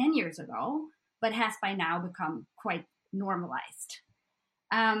 10 years ago, but has by now become quite normalized.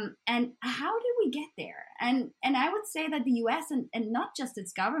 And how did we get there? And I would say that the U.S. and not just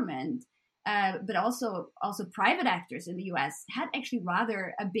its government, but also private actors in the U.S. had actually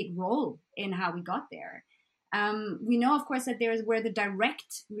rather a big role in how we got there. We know, of course, that were the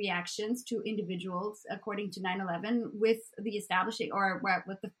direct reactions to individuals, according to 9/11, with the establishing or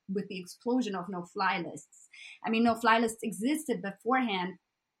with the explosion of no-fly lists. I mean, no-fly lists existed beforehand.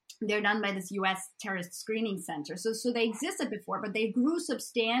 They're done by this U.S. Terrorist Screening Center. So they existed before, but they grew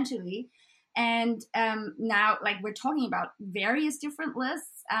substantially. And now, like, we're talking about various different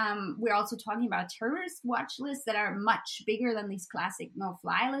lists. We're also talking about terrorist watch lists that are much bigger than these classic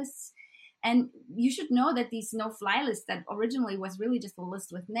no-fly lists. And you should know that these no-fly lists that originally was really just a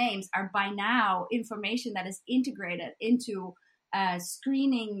list with names are by now information that is integrated into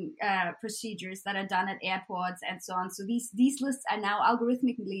screening procedures that are done at airports and so on. So these lists are now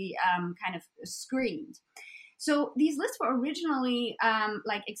algorithmically kind of screened. So these lists were originally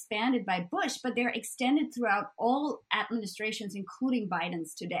expanded by Bush, but they're extended throughout all administrations, including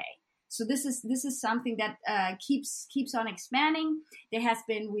Biden's today. So this is something that keeps on expanding. There has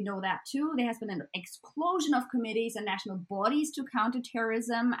been, we know that too, there has been an explosion of committees and national bodies to counter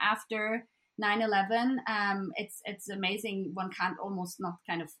terrorism after 9/11. It's amazing. One can't almost not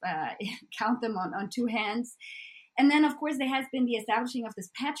kind of count them on two hands. And then, of course, there has been the establishing of this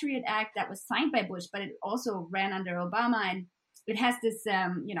Patriot Act that was signed by Bush, but it also ran under Obama. And it has this,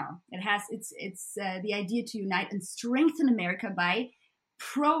 it's the idea to unite and strengthen America by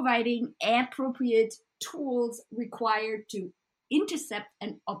providing appropriate tools required to intercept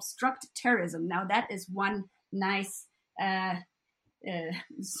and obstruct terrorism. Now, that is one nice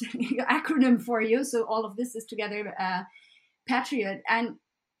acronym for you. So all of this is together Patriot. And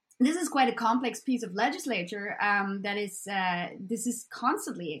this is quite a complex piece of legislature this is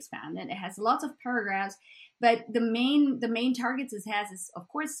constantly expanded. It has lots of paragraphs, but the main targets it has is, of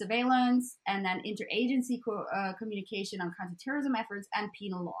course, surveillance, and then interagency communication on counterterrorism efforts, and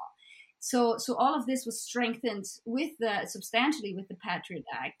penal law. So all of this was strengthened substantially with the Patriot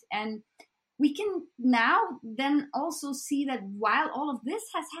Act. And we can now then also see that while all of this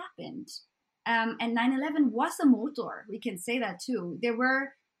has happened, and 9/11 was a motor, we can say that too, there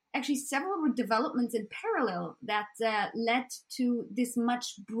were actually several developments in parallel that led to this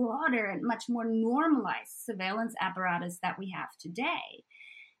much broader and much more normalized surveillance apparatus that we have today.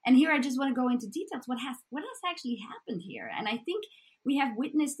 And here I just want to go into details. What has actually happened here? And I think we have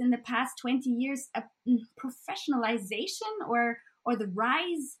witnessed in the past 20 years a professionalization or the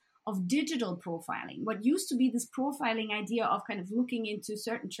rise of digital profiling. What used to be this profiling idea of kind of looking into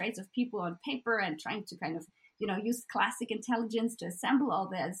certain traits of people on paper and trying to kind of use classic intelligence to assemble all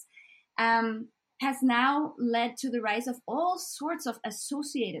this, has now led to the rise of all sorts of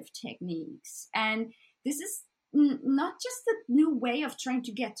associative techniques. And this is not just a new way of trying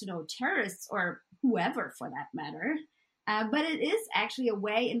to get to know terrorists or whoever for that matter, but it is actually a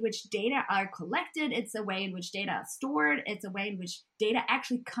way in which data are collected. It's a way in which data are stored. It's a way in which data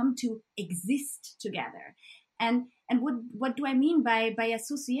actually come to exist together. And what do I mean by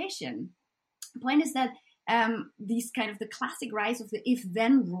association? The point is that these kind of the classic rise of the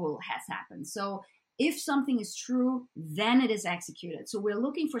if-then rule has happened. So if something is true, then it is executed. So we're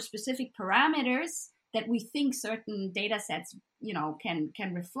looking for specific parameters that we think certain data sets,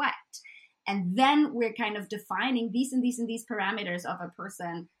 can reflect. And then we're kind of defining these and these and these parameters of a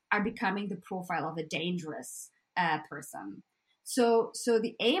person are becoming the profile of a dangerous person. So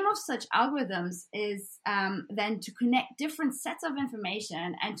the aim of such algorithms is then to connect different sets of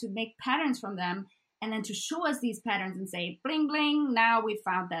information and to make patterns from them, and then to show us these patterns and say, bling, bling, now we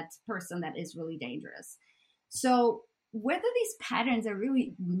found that person that is really dangerous. So whether these patterns are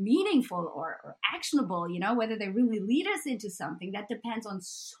really meaningful or actionable, whether they really lead us into something, that depends on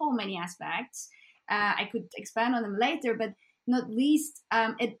so many aspects. I could expand on them later, but not least,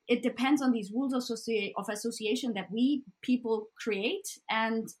 it depends on these rules of association that we people create.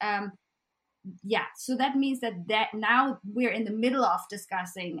 And so that means that now we're in the middle of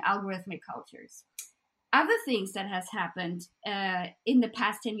discussing algorithmic cultures. Other things that has happened in the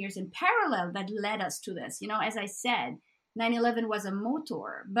past 10 years in parallel that led us to this, as I said, 9/11 was a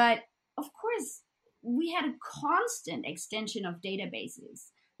motor, but of course we had a constant extension of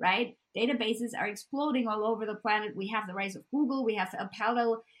databases, right? Databases are exploding all over the planet. We have the rise of Google. We have a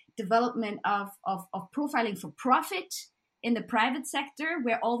parallel development of profiling for profit in the private sector,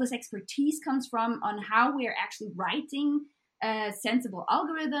 where all this expertise comes from on how we are actually writing sensible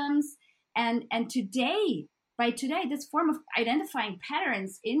algorithms. And by today, this form of identifying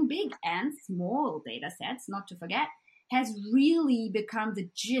patterns in big and small data sets, not to forget, has really become the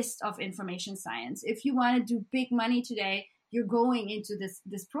gist of information science. If you want to do big money today, you're going into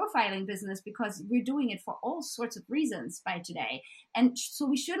this profiling business because we're doing it for all sorts of reasons by today. And so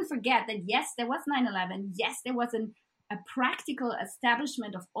we shouldn't forget that, yes, there was 9/11. Yes, there was a practical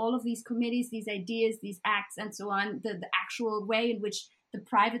establishment of all of these committees, these ideas, these acts, and so on, the actual way in which the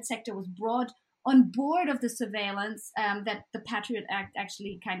private sector was brought on board of the surveillance that the Patriot Act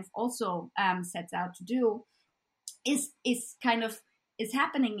actually kind of also sets out to do, is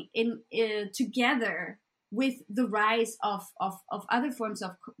happening together with the rise of other forms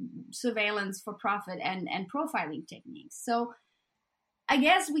of surveillance for profit and profiling techniques. So I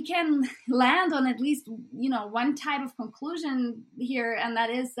guess we can land on at least, one type of conclusion here, and that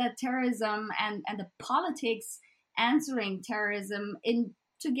is that terrorism and the politics answering terrorism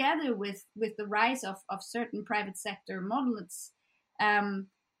together with the rise of certain private sector models,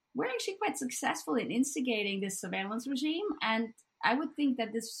 we're actually quite successful in instigating this surveillance regime. And I would think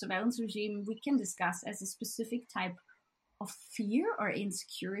that this surveillance regime we can discuss as a specific type of fear or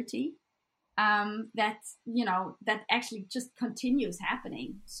insecurity that actually just continues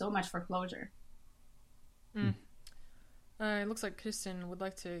happening. So much for closure. It looks like Kristin would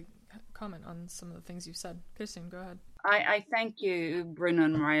like to comment on some of the things you've said. Kristin, go ahead. I thank you, Bruno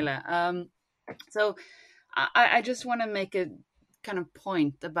and Marilla. So I just want to make a kind of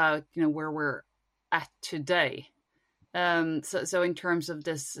point about where we're at today. So in terms of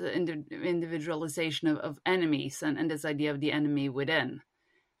this individualization of enemies and this idea of the enemy within,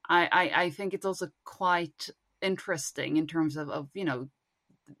 I think it's also quite interesting in terms of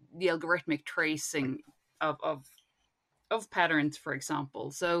the algorithmic tracing of patterns, for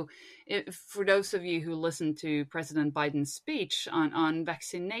example. So for those of you who listened to President Biden's speech on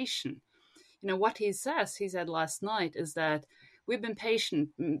vaccination, what he said last night is that we've been patient,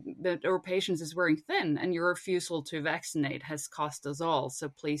 that our patience is wearing thin, and your refusal to vaccinate has cost us all. So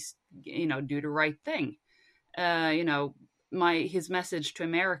please, do the right thing. His message to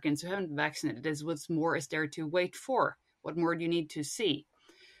Americans who haven't been vaccinated is, what more is there to wait for? What more do you need to see?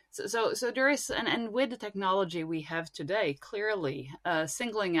 So there is, and with the technology we have today, clearly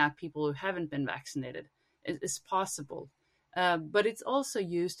singling out people who haven't been vaccinated is possible. But it's also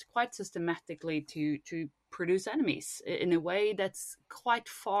used quite systematically to produce enemies in a way that's quite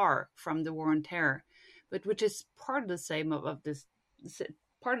far from the war on terror, but which is part of the same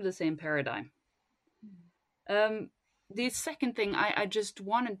part of the same paradigm. The second thing I just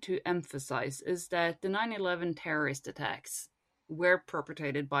wanted to emphasize is that the 9/11 terrorist attacks were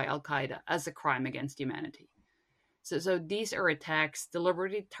perpetrated by Al-Qaeda as a crime against humanity. So these are attacks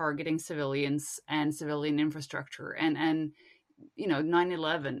deliberately targeting civilians and civilian infrastructure, and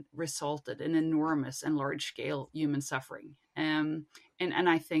 9/11 resulted in enormous and large-scale human suffering. And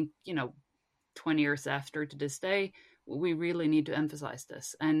I think 20 years after, to this day, we really need to emphasize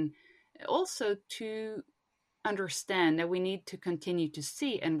this, and also to understand that we need to continue to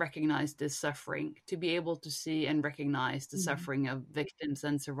see and recognize this suffering, to be able to see and recognize the suffering of victims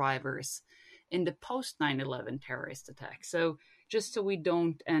and survivors in the post 9/11 terrorist attack. So just so we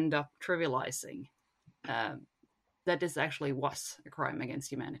don't end up trivializing that this actually was a crime against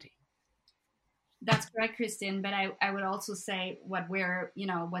humanity. That's correct, Kristin. But I would also say what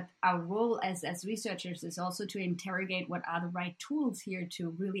our role as researchers is also to interrogate what are the right tools here to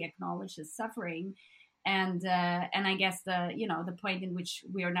really acknowledge the suffering. And I guess the point in which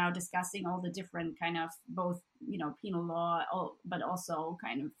we are now discussing all the different kind of both penal law, but also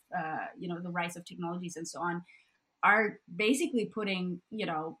kind of the rise of technologies and so on, are basically putting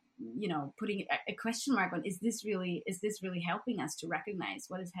putting a question mark on, is this really helping us to recognize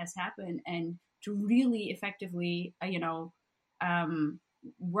what has happened and to really effectively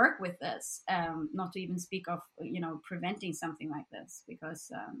work with this, not to even speak of preventing something like this,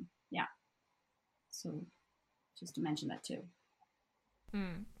 because so just to mention that too.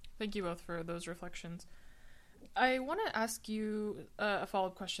 Thank you both for those reflections. I want to ask you a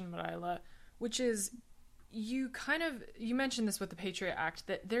follow-up question, Miraela, which is, you mentioned this with the Patriot Act,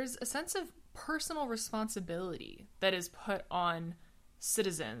 that there's a sense of personal responsibility that is put on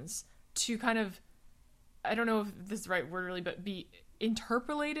citizens to kind of, I don't know if this is the right word really, but be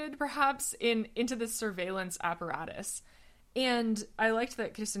interpolated perhaps into this surveillance apparatus. And I liked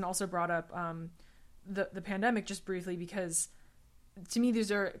that Kristin also brought up the pandemic just briefly, because to me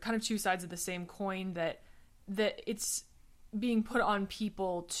these are kind of two sides of the same coin, that it's being put on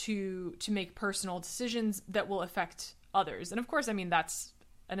people to make personal decisions that will affect others. And of course, I mean, that's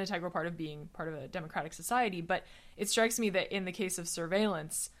an integral part of being part of a democratic society, but it strikes me that in the case of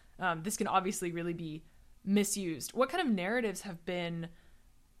surveillance, this can obviously really be misused. What kind of narratives have been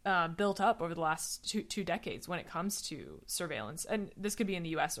built up over the last two decades when it comes to surveillance? And this could be in the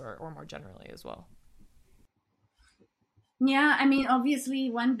US or more generally as well. Yeah, I mean, obviously,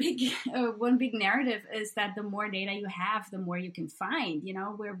 one big narrative is that the more data you have, the more you can find.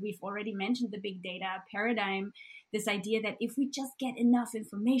 Where we've already mentioned the big data paradigm, this idea that if we just get enough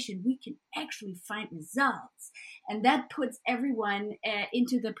information, we can actually find results, and that puts everyone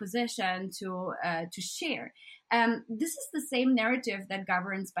into the position to share. This is the same narrative that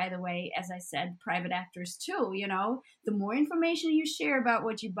governs, by the way, as I said, private actors too. The more information you share about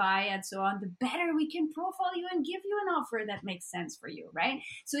what you buy and so on, the better we can profile you and give you an offer that makes sense for you, right?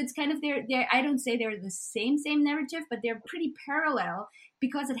 So it's kind of they're I don't say they're the same narrative, but they're pretty parallel,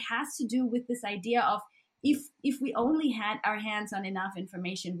 because it has to do with this idea of if we only had our hands on enough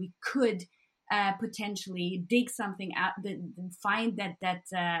information, we could potentially dig something out, find that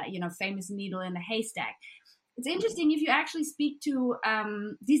famous needle in the haystack. It's interesting if you actually speak to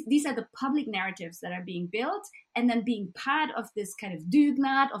these are the public narratives that are being built, and then being part of this kind of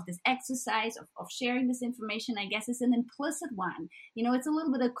dugnad, of this exercise of sharing this information, I guess, is an implicit one. It's a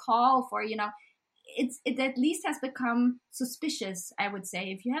little bit of call for, it at least has become suspicious, I would say,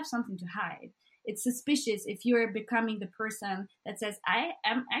 if you have something to hide. It's suspicious if you're becoming the person that says, I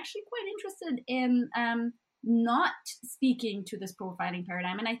am actually quite interested in not speaking to this profiling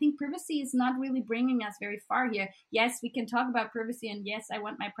paradigm. And I think privacy is not really bringing us very far here. Yes, we can talk about privacy, and yes, I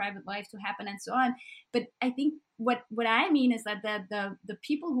want my private life to happen and so on. But I think what I mean is that the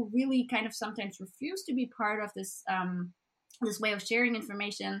people who really kind of sometimes refuse to be part of this this way of sharing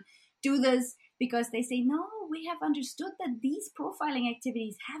information do this because they say, no, we have understood that these profiling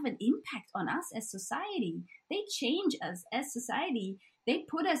activities have an impact on us as society. They change us as society. They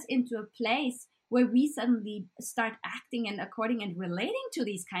put us into a place where we suddenly start acting and according and relating to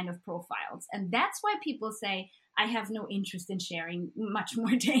these kind of profiles. And that's why people say, I have no interest in sharing much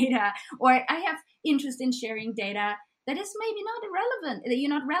more data, or I have interest in sharing data that is maybe not irrelevant. You're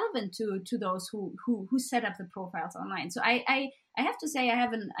not relevant to those who set up the profiles online. So I have to say I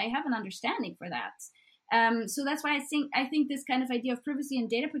have an understanding for that. So that's why I think this kind of idea of privacy and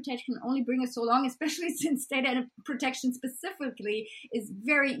data protection only bring us so long, especially since data protection specifically is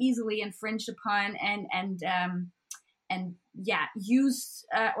very easily infringed upon and used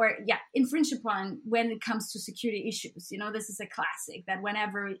infringed upon when it comes to security issues. This is a classic that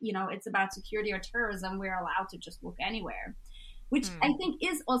whenever it's about security or terrorism, we're allowed to just look anywhere, which I think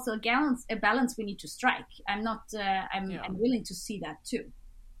is also a balance we need to strike. I'm willing to see that too.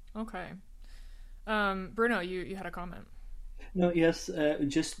 Okay. Bruno, you had a comment. No, yes,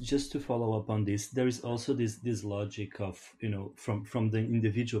 just to follow up on this, there is also this logic of, from the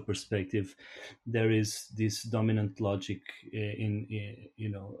individual perspective, there is this dominant logic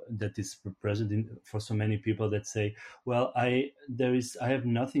that is present for so many people that say, well, I have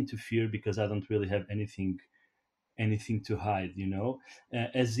nothing to fear because I don't really have anything to hide,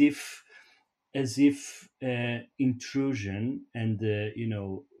 as if intrusion and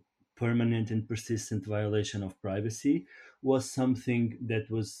permanent and persistent violation of privacy was something that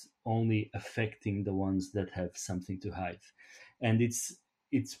was only affecting the ones that have something to hide. And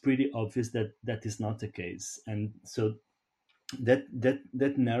it's pretty obvious that that is not the case. And so that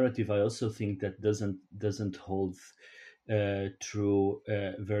narrative, I also think that doesn't hold true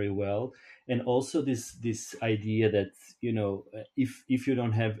very well. And also this idea that if you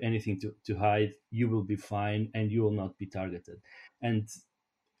don't have anything to hide, you will be fine and you will not be targeted. And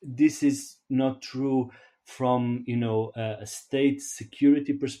this is not true from a state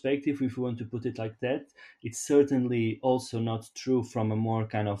security perspective, if you want to put it like that. It's certainly also not true from a more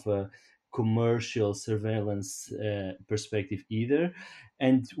kind of a commercial surveillance perspective either.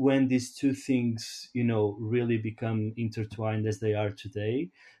 And when these two things really become intertwined as they are today,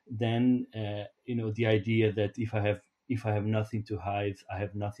 then the idea that if I have nothing to hide, I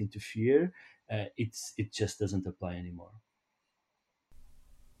have nothing to fear, it just doesn't apply anymore.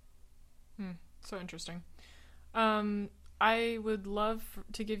 So interesting. I would love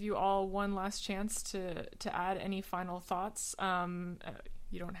to give you all one last chance to add any final thoughts.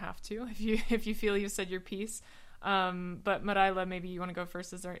 You don't have to if you feel you've said your piece. But Maraila, maybe you want to go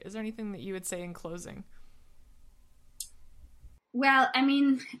first. Is there anything that you would say in closing? Well, I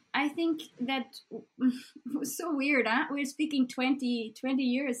mean, I think that it was so weird, huh? We're speaking 20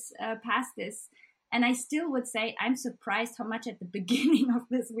 years past this. And I still would say I'm surprised how much at the beginning of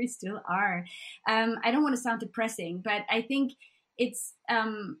this we still are. I don't want to sound depressing, but I think it's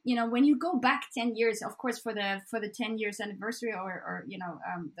when you go back 10 years, of course, for the 10 years anniversary or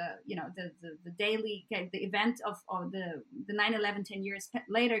the daily the event of the 9/11 10 years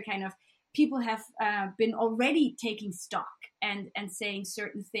later, kind of people have been already taking stock and saying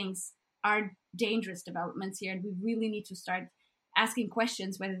certain things are dangerous developments here, and we really need to start asking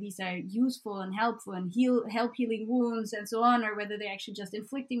questions whether these are useful and helpful and help healing wounds and so on, or whether they're actually just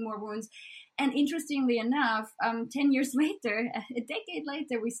inflicting more wounds. And interestingly enough, 10 years later, a decade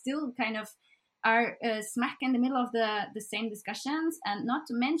later, we still kind of are smack in the middle of the same discussions. And not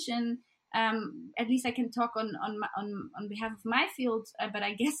to mention, at least I can talk on behalf of my field, but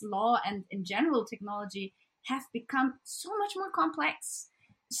I guess law and in general technology have become so much more complex.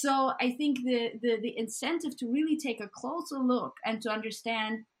 So I think the incentive to really take a closer look and to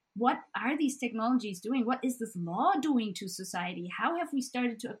understand what are these technologies doing? What is this law doing to society? How have we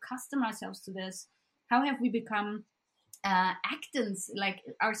started to accustom ourselves to this? How have we become actants, like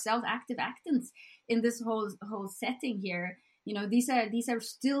ourselves, active actants in this whole setting here? These are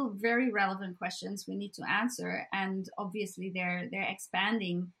still very relevant questions we need to answer, and obviously they're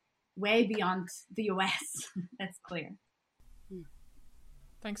expanding way beyond the US. That's clear.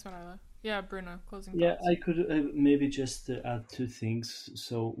 Thanks, Maraila. Yeah, Bruno, closing thoughts. Yeah, I could maybe just add two things.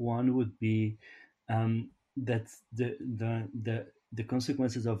 So one would be that the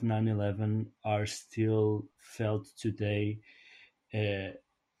consequences of 9/11 are still felt today,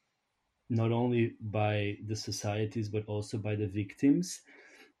 not only by the societies but also by the victims.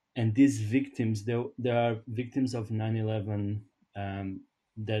 and these victims, there are victims of 9/11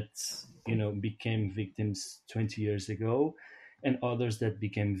 that became victims 20 years ago, and others that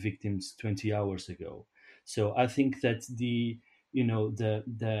became victims 20 hours ago. So I think that the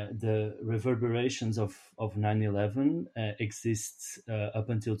reverberations of 9/11 exists up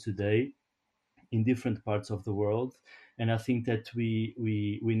until today in different parts of the world, and I think that we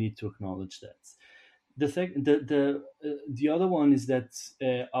need to acknowledge that. The other one is that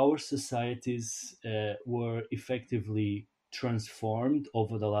our societies were effectively transformed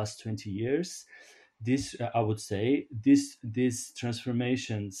over the last 20 years. This, I would say, these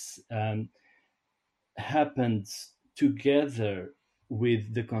transformations happened together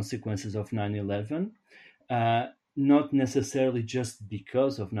with the consequences of 9/11, not necessarily just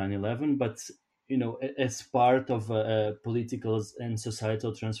because of 9/11, but as part of a political and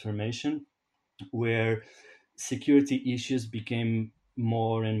societal transformation where security issues became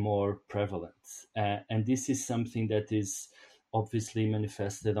more and more prevalent. And this is something that is obviously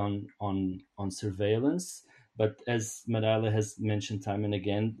manifested on surveillance. But as Marale has mentioned time and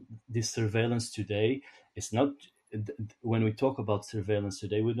again, this surveillance today is not. When we talk about surveillance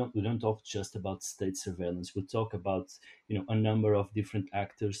today, we don't talk just about state surveillance. We talk about a number of different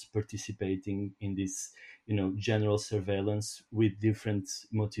actors participating in this general surveillance with different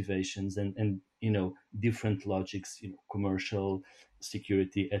motivations and different logics, commercial,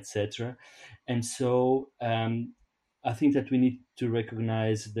 security, etc. And so I think that we need to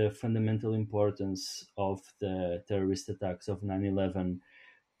recognize the fundamental importance of the terrorist attacks of 9/11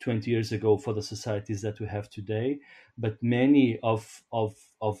 20 years ago for the societies that we have today, but many of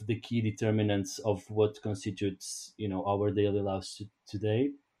the key determinants of what constitutes our daily lives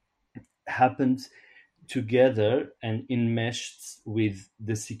today happened together and enmeshed with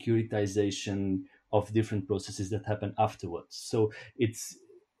the securitization of different processes that happen afterwards. So it's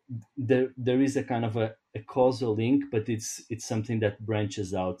there is a kind of a causal link, but it's something that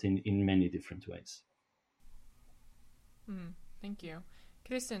branches out in many different ways. Thank you.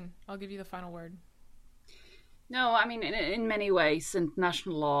 Kristin, I'll give you the final word. No, I mean, in many ways,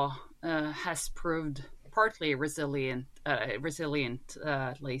 international law has proved partly resilient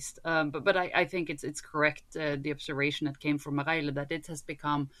at least. But I think it's correct, the observation that came from Marale, that it has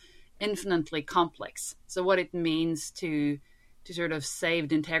become infinitely complex. So what it means to sort of save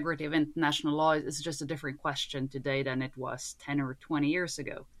the integrity of international law is just a different question today than it was 10 or 20 years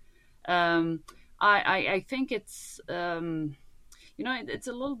ago. I think it's... it's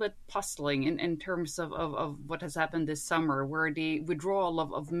a little bit puzzling in terms of what has happened this summer, where the withdrawal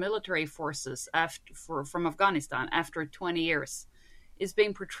of military forces from Afghanistan after 20 years is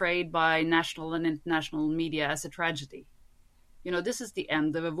being portrayed by national and international media as a tragedy. This is the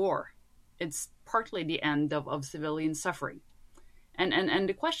end of a war. It's partly the end of civilian suffering. And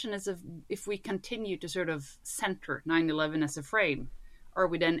the question is if we continue to sort of center 9/11 as a frame, are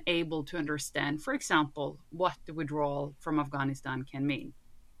we then able to understand, for example, what the withdrawal from Afghanistan can mean?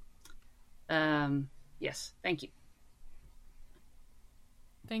 Yes, thank you.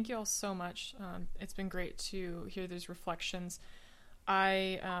 Thank you all so much. It's been great to hear these reflections.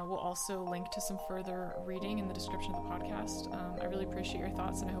 I will also link to some further reading in the description of the podcast. I really appreciate your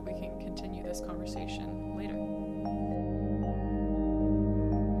thoughts, and I hope we can continue this conversation later.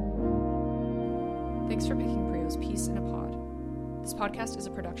 Thanks for making PRIO's Peace in a Pod. This podcast is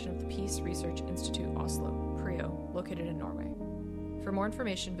a production of the Peace Research Institute Oslo, PRIO, located in Norway. For more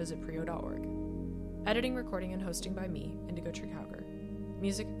information, visit prio.org. Editing, recording, and hosting by me, Indigo Trygg Hauger.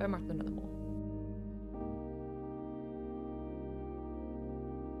 Music by Martha Nødemo.